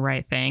were doing the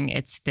right thing,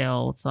 it's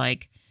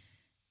like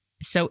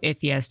so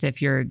iffy as to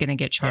if you're going to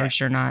get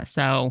charged or not.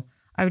 So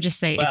I would just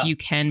say if you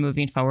can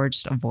moving forward,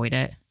 just avoid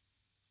it.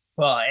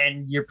 Well,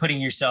 and you're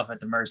putting yourself at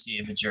the mercy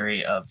of a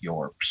jury of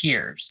your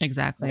peers.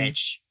 Exactly.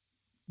 Which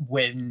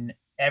when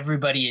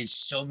everybody is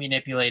so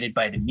manipulated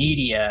by the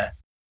media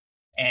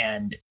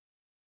and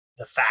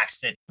the facts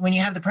that when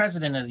you have the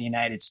president of the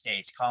United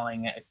States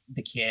calling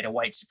the kid a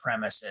white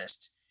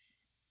supremacist,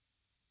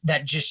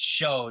 that just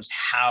shows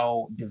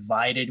how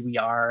divided we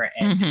are.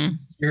 And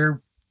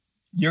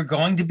you're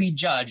going to be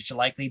judged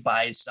likely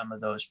by some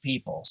of those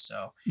people.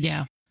 So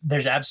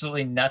there's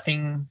absolutely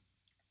nothing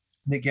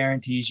that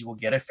guarantees you will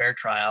get a fair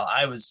trial.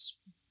 I was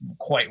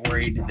quite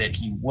worried that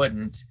he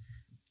wouldn't.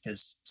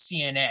 because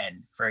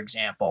CNN, for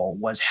example,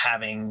 was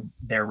having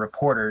their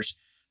reporters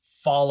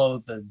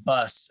follow the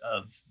bus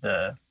of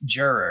the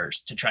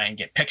jurors to try and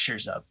get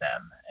pictures of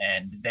them.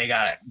 And they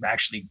got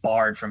actually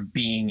barred from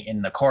being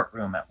in the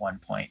courtroom at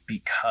one point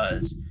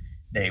because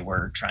they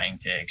were trying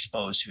to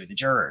expose who the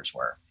jurors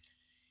were.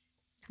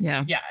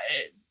 Yeah. Yeah.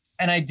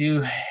 And I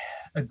do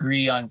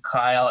agree on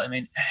Kyle. I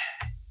mean,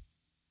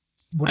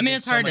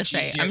 it's hard to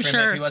say. I'm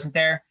sure if he wasn't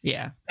there.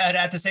 Yeah.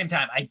 At the same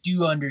time, I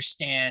do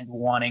understand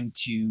wanting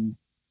to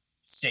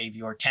save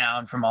your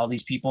town from all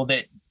these people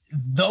that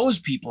those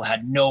people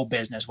had no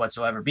business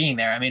whatsoever being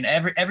there. I mean,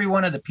 every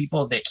one of the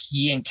people that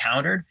he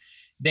encountered,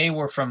 they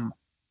were from,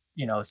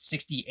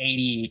 60,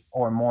 80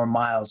 or more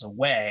miles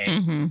away.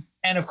 Mm-hmm.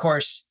 And of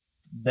course,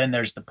 then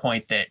there's the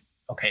point that,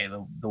 okay,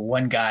 the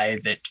one guy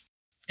that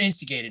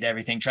instigated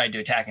everything, tried to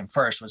attack him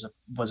first,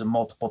 was a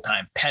multiple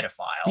time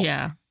pedophile.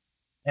 Yeah.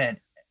 And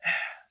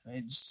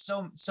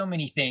so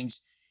many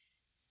things.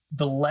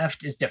 The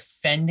left is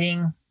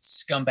defending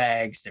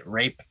scumbags that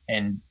rape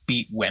and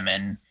beat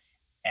women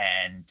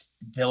and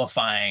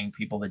vilifying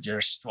people that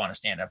just want to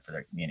stand up for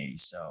their community.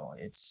 So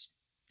it's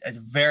a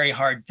very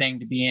hard thing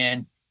to be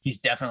in. He's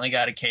definitely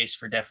got a case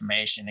for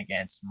defamation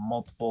against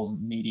multiple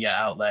media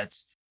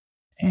outlets.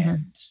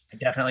 And I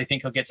definitely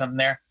think he'll get something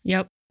there.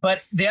 Yep.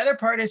 But the other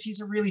part is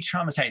he's a really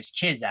traumatized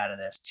kid out of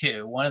this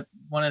too. One of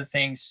the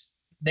things,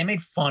 they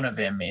made fun of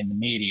him in the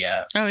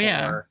media. Oh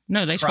yeah.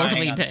 No, they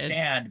totally did.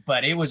 Stand,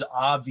 but it was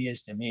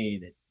obvious to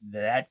me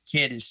that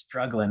kid is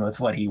struggling with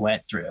what he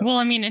went through. Well,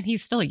 I mean, and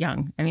he's still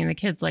young. I mean, the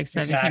kid's like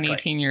 17,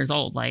 18 years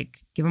old. Like,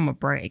 give him a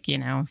break,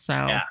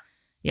 So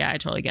yeah, I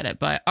totally get it.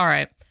 But all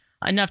right,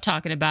 enough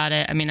talking about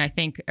it. I mean, I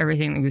think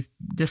everything that we've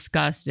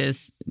discussed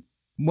is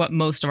what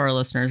most of our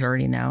listeners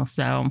already know.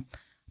 So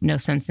no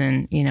sense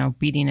in,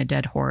 beating a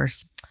dead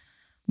horse.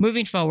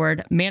 Moving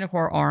forward,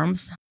 Manticore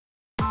Arms.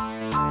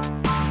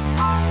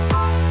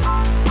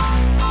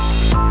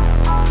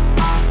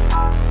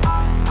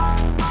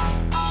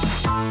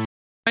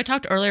 I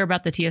talked earlier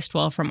about the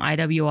TS12 from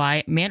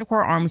IWI.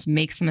 Manticore Arms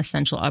makes some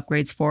essential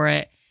upgrades for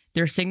it.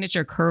 Their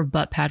signature curved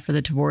butt pad for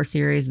the Tavor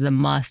series is a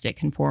must. It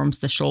conforms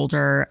the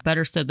shoulder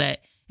better so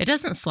that it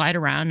doesn't slide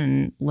around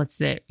and lets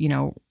it,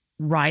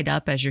 ride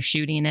up as you're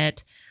shooting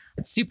it.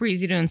 It's super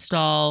easy to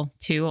install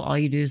too. All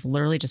you do is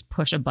literally just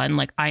push a button.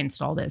 Like I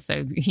installed it,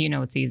 so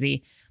it's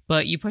easy.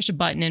 But you push a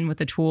button in with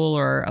a tool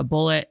or a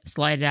bullet,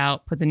 slide it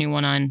out, put the new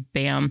one on,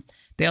 bam.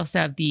 They also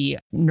have the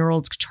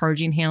knurled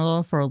charging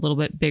handle for a little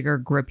bit bigger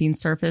gripping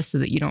surface so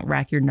that you don't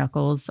rack your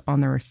knuckles on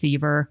the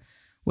receiver,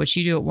 which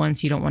you do it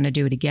once, you don't want to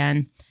do it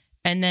again.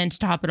 And then to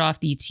top it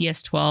off, the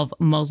TS12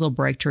 muzzle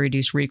brake to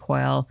reduce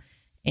recoil.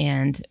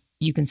 And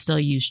you can still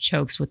use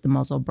chokes with the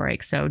muzzle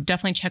brake. So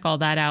definitely check all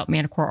that out,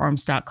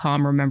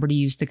 manticorearms.com. Remember to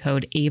use the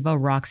code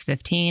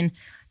AVA-ROCKS15.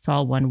 It's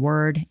all one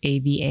word,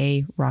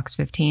 AVA ROCKS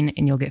 15,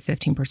 and you'll get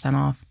 15%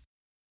 off.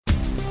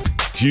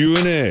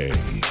 Q&A.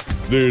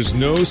 There's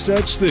no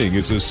such thing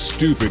as a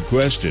stupid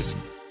question.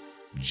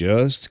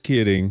 Just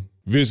kidding.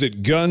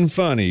 Visit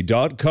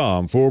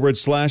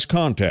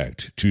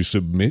gunfunny.com/contact to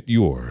submit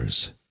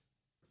yours.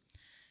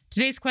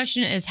 Today's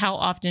question is, how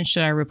often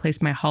should I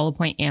replace my hollow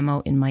point ammo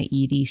in my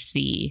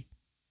EDC?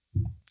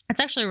 That's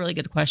actually a really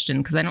good question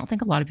because I don't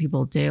think a lot of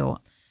people do.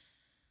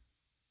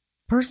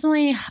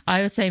 Personally,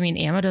 I would say,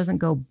 ammo doesn't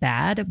go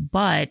bad,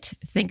 but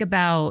think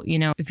about,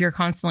 if you're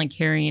constantly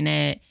carrying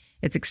it,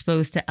 it's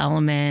exposed to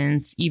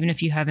elements. Even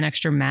if you have an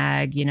extra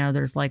mag,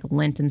 there's like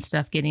lint and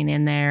stuff getting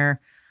in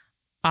there.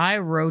 I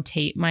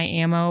rotate my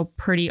ammo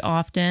pretty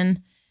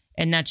often,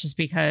 and that's just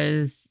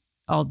because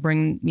I'll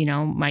bring,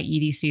 my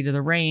EDC to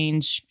the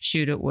range,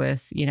 shoot it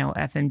with,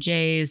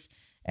 FMJs,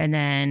 and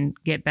then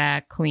get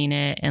back, clean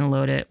it, and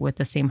load it with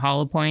the same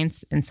hollow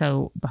points. And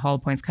so the hollow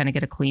points kind of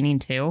get a cleaning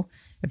too,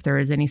 if there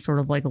is any sort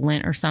of like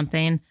lint or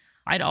something.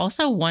 I'd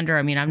also wonder,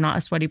 I'm not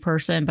a sweaty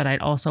person, but I'd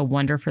also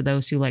wonder for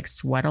those who like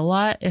sweat a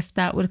lot, if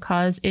that would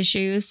cause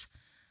issues.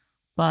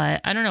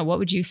 But I don't know. What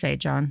would you say,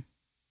 John?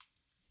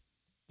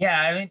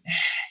 Yeah,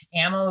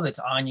 ammo that's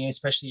on you,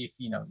 especially if,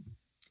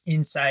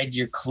 inside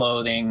your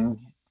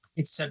clothing,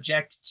 it's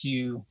subject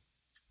to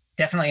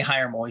definitely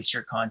higher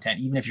moisture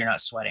content, even if you're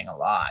not sweating a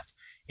lot.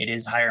 It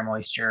is higher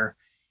moisture.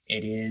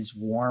 It is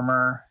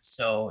warmer.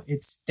 So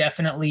it's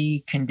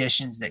definitely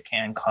conditions that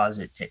can cause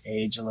it to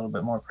age a little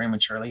bit more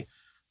prematurely.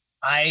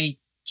 I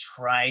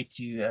try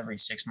to every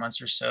 6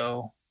 months or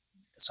so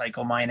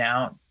cycle mine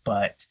out,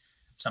 but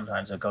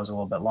sometimes it goes a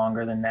little bit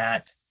longer than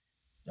that,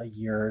 a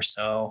year or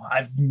so.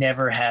 I've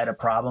never had a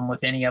problem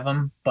with any of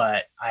them,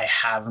 but I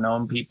have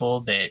known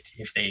people that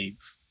if they've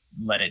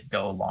let it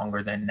go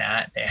longer than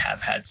that, they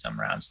have had some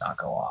rounds not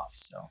go off.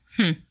 So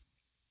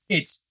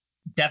it's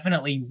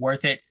definitely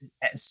worth it,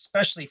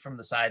 especially from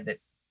the side that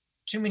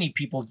too many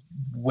people,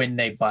 when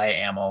they buy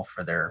ammo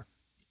for their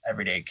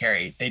everyday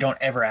carry, they don't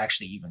ever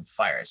actually even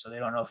fire it. So they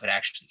don't know if it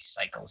actually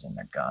cycles in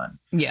the gun.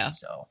 Yeah.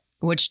 So,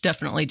 which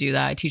definitely do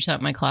that. I teach that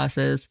in my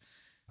classes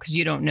because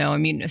you don't know.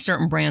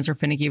 Certain brands are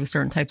finicky with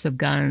certain types of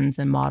guns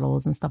and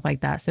models and stuff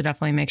like that. So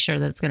definitely make sure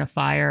that it's going to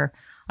fire.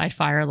 I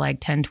fire like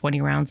 10, 20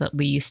 rounds at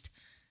least.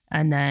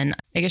 And then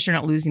I guess you're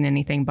not losing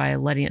anything by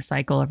letting it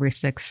cycle every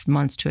 6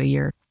 months to a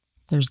year.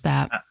 There's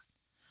that.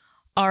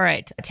 All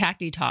right.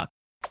 Tacti Talk.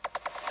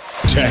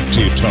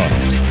 Tacti Talk.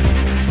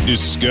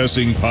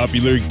 Discussing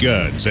popular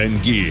guns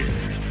and gear.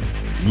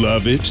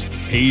 Love it?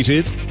 Hate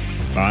it?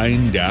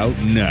 Find out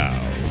now.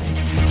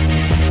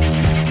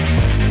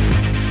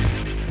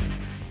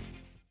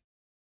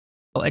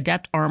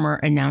 Adept Armor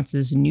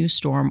announces new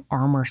Storm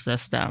armor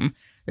system.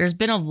 There's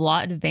been a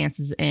lot of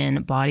advances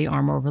in body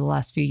armor over the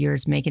last few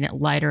years, making it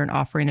lighter and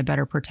offering a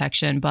better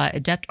protection, but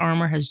Adept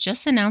Armor has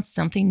just announced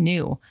something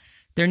new.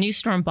 Their new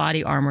Storm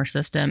body armor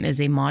system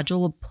is a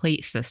modular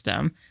plate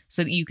system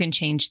so that you can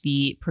change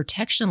the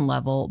protection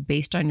level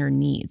based on your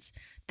needs.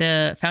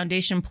 The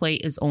foundation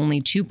plate is only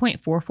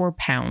 2.44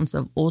 pounds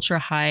of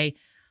ultra-high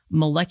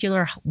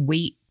molecular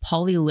weight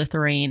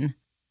polyurethane,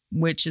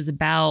 which is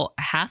about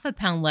half a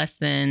pound less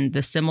than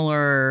the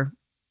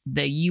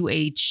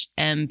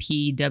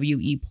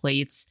UHMPWE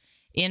plates,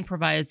 and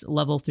provides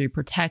level 3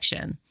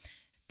 protection.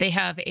 They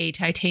have a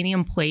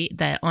titanium plate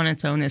that on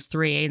its own is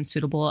 3A and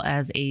suitable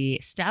as a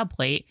stab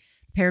plate,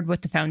 paired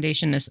with the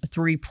foundation is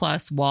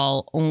 3+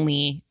 while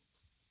only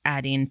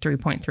adding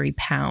 3.3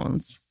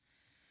 pounds.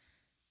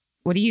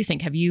 What do you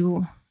think? I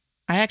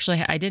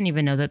didn't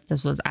even know that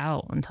this was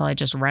out until I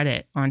just read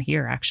it on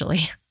here, actually.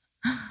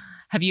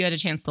 Have you had a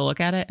chance to look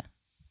at it?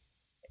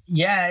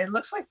 Yeah, it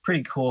looks like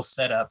pretty cool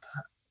setup.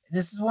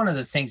 This is one of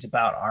the things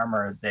about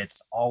armor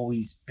that's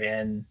always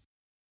been,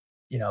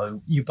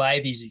 you buy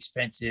these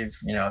expensive,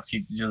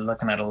 if you're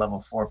looking at a level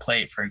 4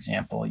 plate, for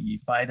example, you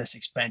buy this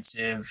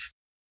expensive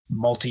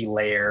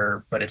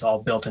multi-layer, but it's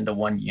all built into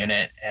one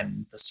unit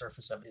and the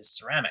surface of it is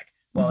ceramic.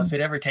 Well, if it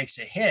ever takes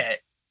a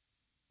hit,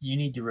 you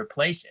need to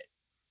replace it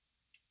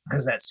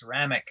because that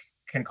ceramic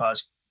can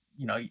cause,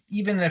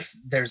 even if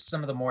there's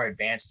some of the more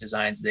advanced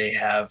designs, they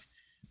have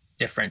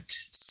different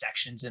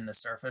sections in the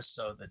surface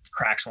so that the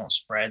cracks won't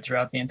spread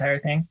throughout the entire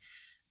thing.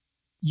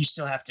 You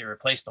still have to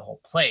replace the whole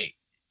plate,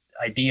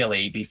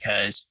 ideally,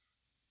 because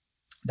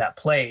that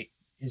plate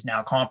is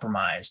now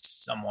compromised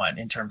somewhat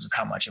in terms of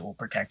how much it will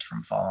protect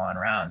from follow-on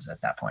rounds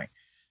at that point.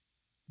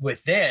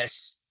 With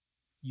this,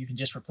 you can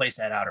just replace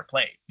that outer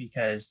plate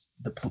because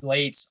the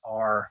plates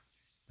are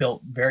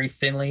built very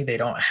thinly. They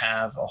don't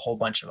have a whole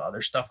bunch of other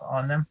stuff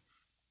on them.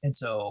 And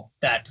so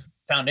that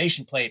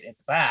foundation plate at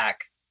the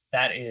back,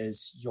 that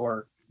is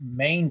your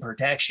main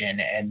protection.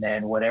 And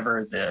then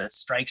whatever the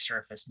strike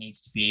surface needs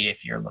to be,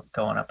 if you're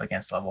going up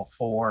against level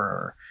 4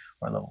 or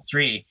level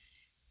 3,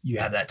 you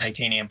have that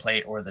titanium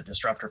plate or the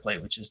disruptor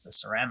plate, which is the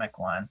ceramic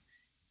one.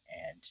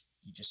 And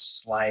you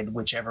just slide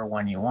whichever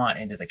one you want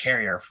into the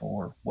carrier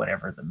for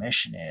whatever the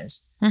mission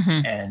is.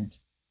 Mm-hmm. And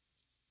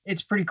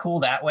it's pretty cool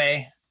that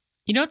way.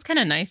 What's kind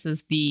of nice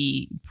is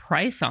the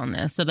price on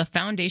this. So the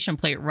foundation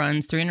plate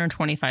runs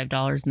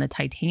 $325 and the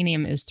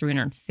titanium is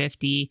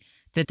 $350.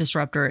 The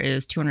disruptor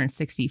is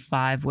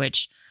 $265,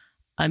 which,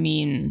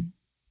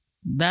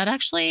 that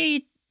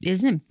actually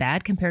isn't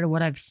bad compared to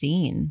what I've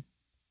seen.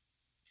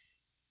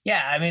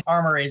 Yeah,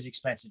 armor is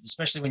expensive,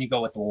 especially when you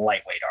go with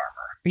lightweight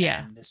armor.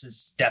 Yeah. And this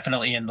is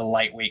definitely in the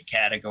lightweight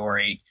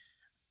category.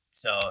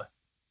 So,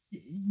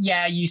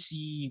 yeah, you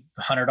see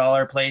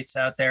 $100 plates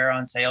out there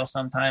on sale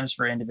sometimes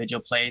for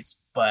individual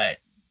plates, but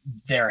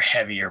they're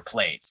heavier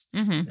plates.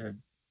 Mm-hmm.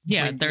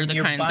 They're the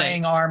you're kind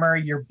buying armor,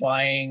 you're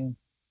buying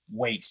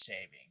weight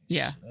savings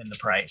in the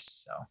price.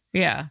 So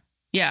yeah.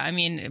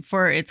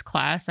 For its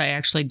class, I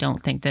actually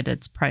don't think that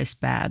it's priced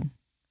bad.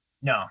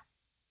 No.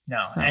 So.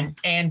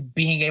 And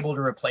being able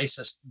to replace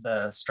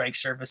the strike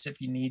surface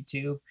if you need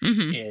to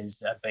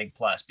is a big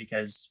plus,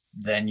 because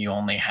then you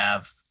only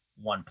have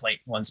one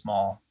plate, one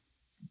small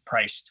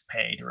price to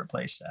pay to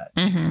replace that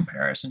in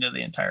comparison to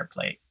the entire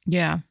plate.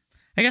 Yeah.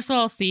 I guess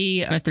I'll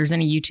see if there's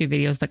any YouTube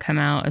videos that come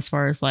out as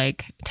far as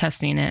like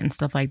testing it and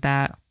stuff like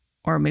that.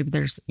 Or maybe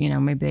there's,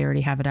 maybe they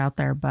already have it out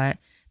there, but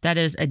that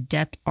is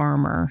Adept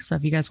Armor. So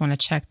if you guys want to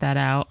check that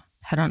out,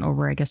 head on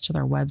over, I guess, to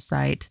their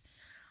website.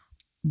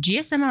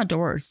 GSM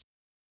Outdoors.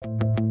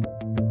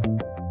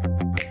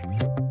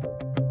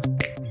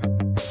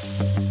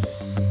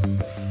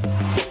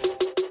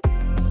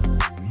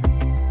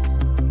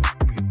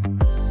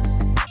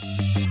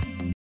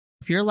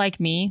 If you're like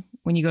me,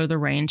 when you go to the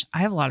range, I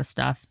have a lot of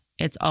stuff.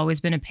 It's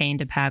always been a pain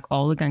to pack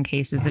all the gun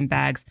cases and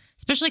bags,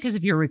 especially because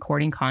if you're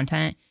recording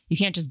content, you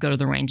can't just go to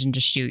the range and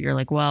just shoot. You're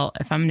like, well,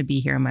 if I'm going to be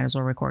here, I might as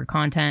well record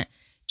content.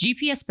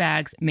 GPS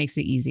Bags makes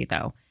it easy,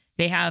 though.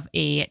 They have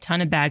a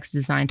ton of bags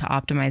designed to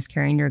optimize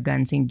carrying your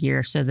guns and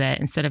gear so that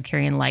instead of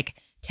carrying like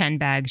 10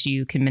 bags,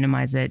 you can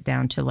minimize it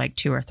down to like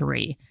 2 or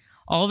 3.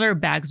 All their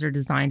bags are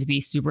designed to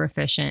be super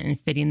efficient and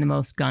fitting the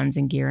most guns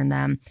and gear in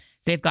them.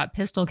 They've got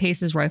pistol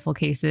cases, rifle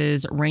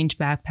cases, range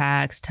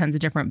backpacks, tons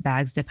of different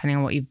bags depending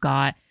on what you've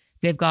got.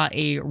 They've got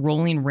a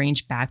rolling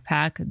range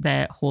backpack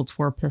that holds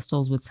 4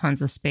 pistols with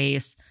tons of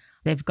space.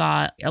 They've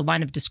got a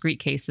line of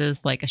discrete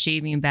cases like a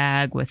shaving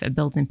bag with a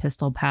built-in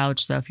pistol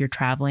pouch. So if you're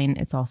traveling,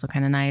 it's also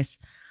kind of nice.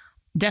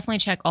 Definitely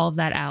check all of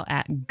that out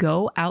at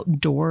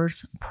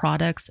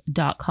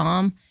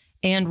gooutdoorsproducts.com.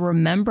 And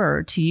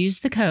remember to use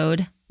the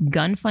code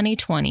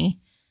GUNFUNNY20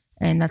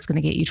 and that's going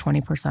to get you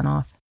 20%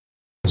 off.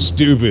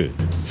 Stupid,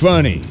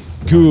 funny,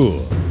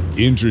 cool,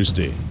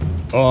 interesting,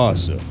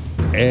 awesome,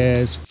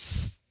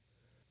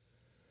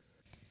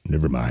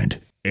 never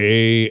mind.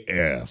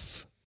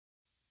 AF.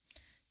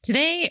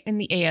 Today in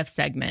the AF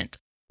segment,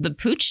 the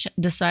Pooch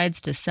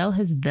decides to sell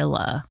his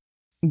villa.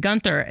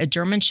 Gunther, a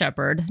German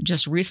Shepherd,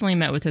 just recently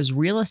met with his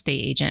real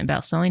estate agent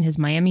about selling his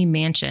Miami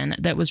mansion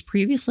that was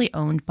previously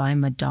owned by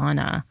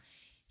Madonna.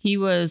 He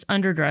was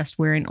underdressed,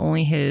 wearing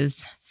only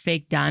his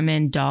fake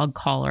diamond dog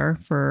collar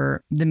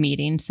for the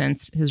meeting,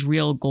 since his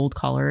real gold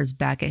collar is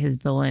back at his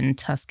villa in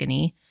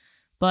Tuscany.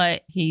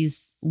 But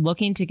he's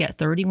looking to get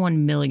 $31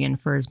 million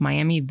for his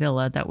Miami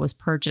villa that was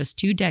purchased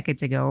 2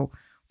 decades ago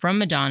from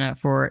Madonna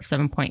for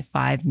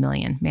 $7.5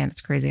 million. Man,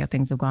 it's crazy how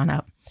things have gone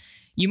up.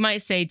 You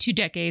might say 2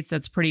 decades,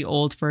 that's pretty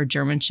old for a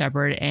German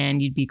Shepherd,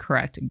 and you'd be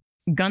correct.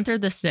 Gunther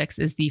the Sixth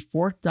is the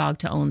 4th dog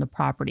to own the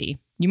property.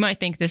 You might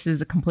think this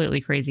is completely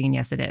crazy, and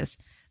yes, it is.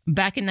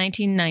 Back in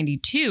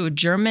 1992,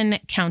 German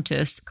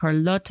Countess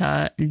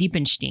Carlotta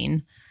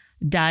Liebenstein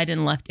died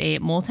and left a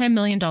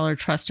multi-million-dollar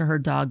trust to her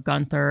dog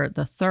Gunther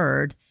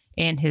III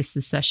and his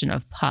succession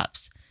of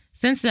pups.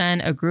 Since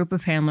then, a group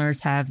of handlers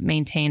have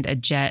maintained a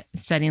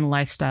jet-setting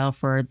lifestyle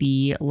for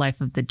the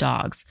life of the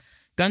dogs.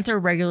 Gunther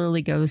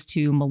regularly goes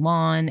to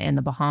Milan and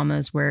the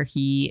Bahamas, where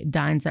he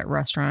dines at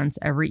restaurants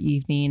every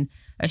evening.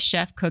 A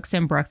chef cooks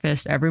him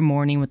breakfast every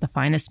morning with the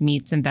finest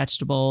meats and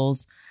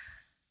vegetables.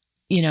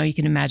 You know, you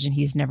can imagine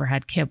he's never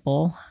had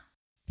kibble.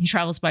 He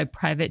travels by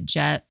private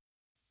jet.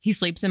 He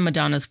sleeps in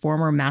Madonna's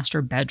former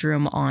master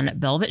bedroom on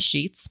velvet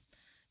sheets.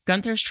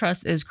 Gunther's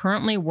trust is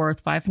currently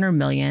worth $500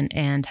 million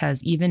and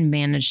has even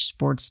managed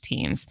sports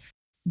teams.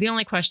 The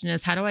only question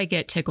is, how do I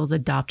get Tickles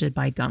adopted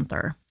by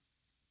Gunther?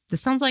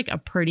 This sounds like a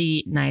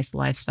pretty nice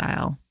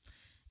lifestyle.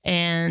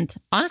 And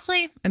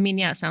honestly, I mean,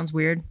 yeah, it sounds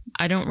weird.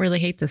 I don't really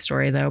hate this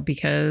story, though,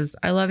 because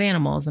I love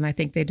animals and I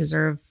think they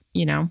deserve,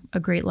 you know, a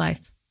great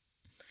life.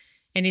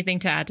 Anything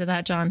to add to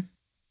that, John?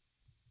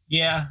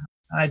 Yeah,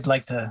 I'd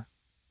like to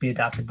be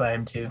adopted by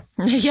him too.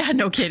 Yeah,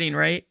 no kidding,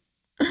 right?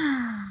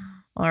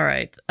 All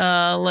right.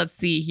 Let's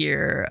see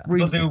here.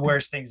 They'll do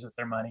worse things with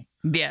their money.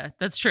 Yeah,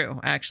 that's true,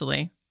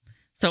 actually.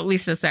 So at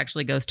least this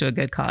actually goes to a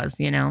good cause,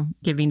 you know,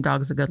 giving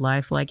dogs a good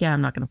life. Like, yeah,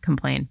 I'm not going to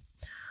complain.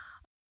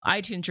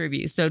 iTunes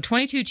review. So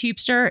 22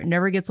 Cheapster,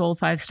 never gets old,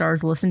 5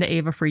 stars. Listen to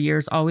Ava for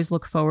years. Always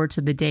look forward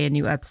to the day a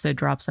new episode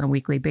drops on a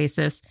weekly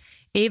basis.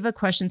 Ava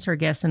questions her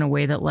guests in a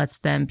way that lets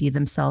them be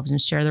themselves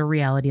and share their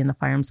reality in the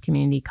firearms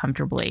community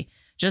comfortably.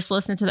 Just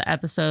listen to the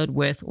episode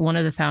with one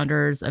of the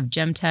founders of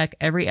Gemtech.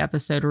 Every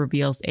episode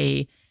reveals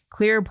a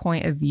clear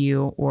point of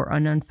view or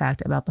unknown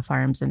fact about the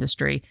firearms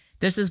industry.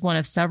 This is one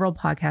of several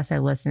podcasts I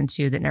listen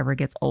to that never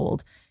gets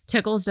old.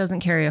 Tickles doesn't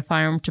carry a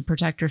firearm to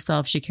protect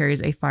herself. She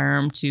carries a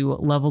firearm to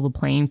level the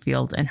playing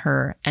field in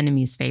her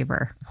enemy's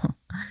favor.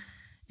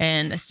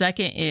 And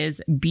second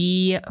is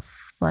B.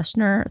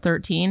 Fleschner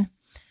 13.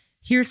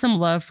 Here's some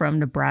love from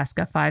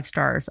Nebraska, 5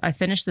 stars. I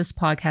finished this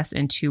podcast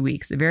in 2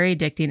 weeks. Very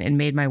addicting and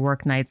made my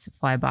work nights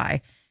fly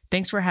by.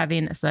 Thanks for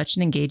having such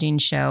an engaging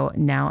show.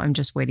 Now I'm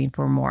just waiting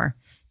for more.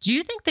 Do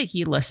you think that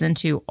he listened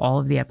to all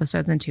of the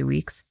episodes in 2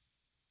 weeks?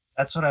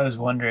 That's what I was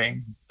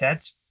wondering.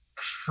 That's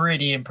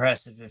pretty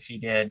impressive if he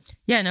did.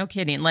 Yeah, no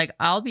kidding. Like,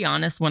 I'll be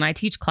honest, when I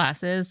teach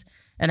classes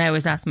and I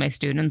always ask my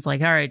students,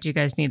 like, all right, do you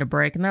guys need a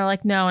break? And they're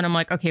like, no. And I'm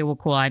like, okay, well,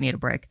 cool. I need a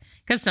break.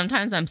 Because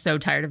sometimes I'm so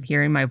tired of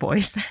hearing my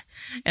voice.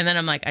 And then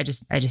I'm like, I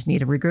just need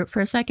to regroup for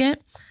a second.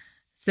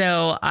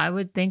 So I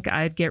would think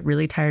I'd get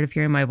really tired of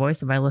hearing my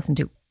voice if I listened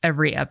to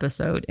every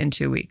episode in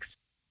 2 weeks.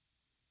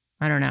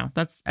 I don't know.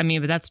 But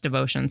that's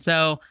devotion.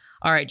 So,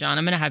 all right, John,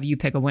 I'm going to have you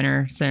pick a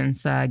winner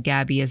since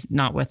Gabby is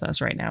not with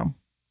us right now.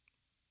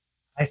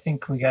 I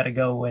think we got to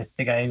go with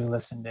the guy who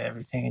listened to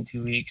everything in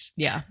 2 weeks.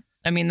 Yeah.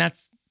 I mean,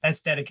 that's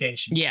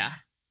dedication. Yeah,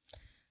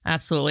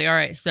 absolutely. All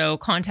right. So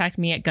contact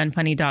me at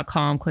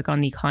gunfunny.com. Click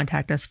on the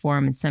contact us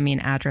form and send me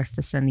an address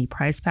to send the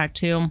prize pack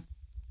to.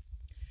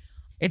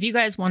 If you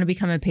guys want to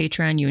become a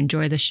patron, you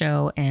enjoy the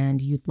show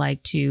and you'd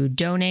like to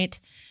donate,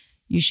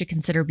 you should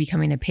consider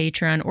becoming a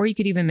patron, or you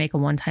could even make a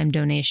one-time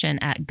donation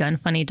at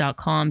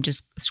gunfunny.com.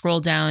 Just scroll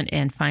down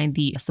and find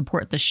the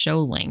support the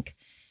show link.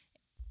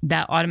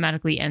 That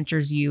automatically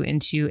enters you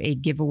into a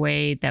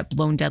giveaway that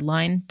Blown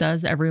Deadline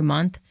does every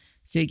month.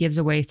 So it gives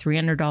away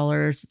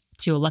 $300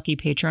 to a lucky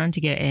patron to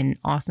get an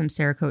awesome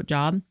Cerakote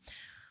job.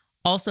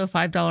 Also,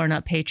 $5 and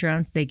up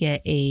patrons, they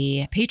get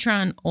a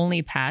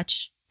Patreon-only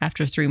patch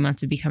after 3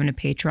 months of becoming a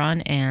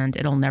patron, and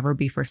it'll never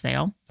be for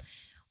sale.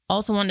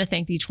 Also want to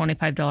thank the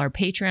 $25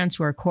 patrons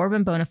who are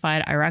Corbin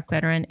Bonafide, Iraq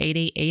Veteran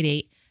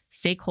 8888,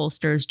 Stake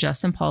Holsters,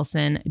 Justin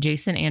Paulson,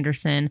 Jason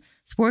Anderson,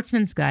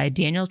 Sportsman's Guide,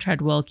 Daniel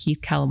Treadwell,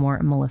 Keith Callamore,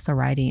 and Melissa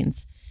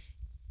Ridings.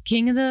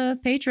 King of the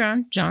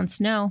Patreon, Jon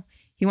Snow.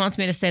 He wants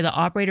me to say that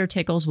Operator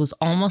Tickles was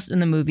almost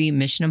in the movie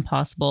Mission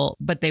Impossible,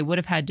 but they would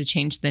have had to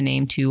change the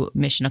name to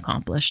Mission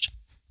Accomplished.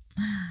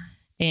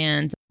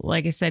 And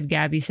like I said,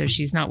 Gabby, so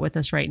she's not with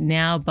us right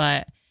now,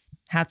 but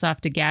hats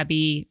off to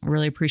Gabby.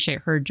 Really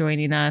appreciate her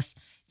joining us.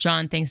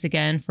 John, thanks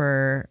again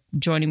for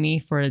joining me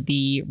for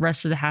the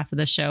rest of the half of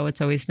the show. It's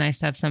always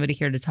nice to have somebody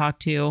here to talk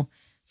to,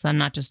 so I'm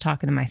not just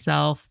talking to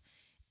myself.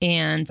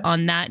 And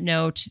on that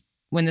note,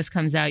 when this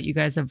comes out, you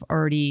guys have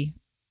already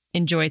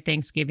enjoyed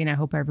Thanksgiving. I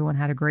hope everyone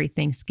had a great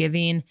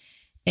Thanksgiving.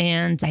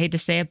 And I hate to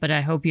say it, but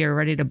I hope you're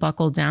ready to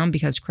buckle down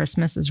because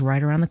Christmas is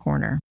right around the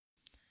corner.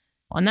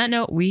 On that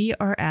note, we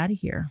are out of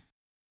here.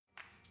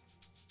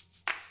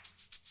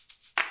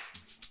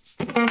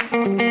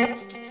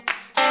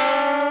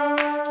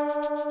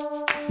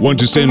 Want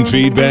to send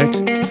feedback?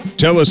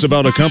 Tell us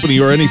about a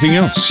company or anything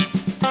else.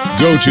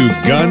 Go to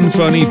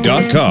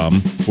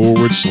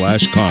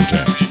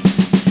gunfunny.com/contact.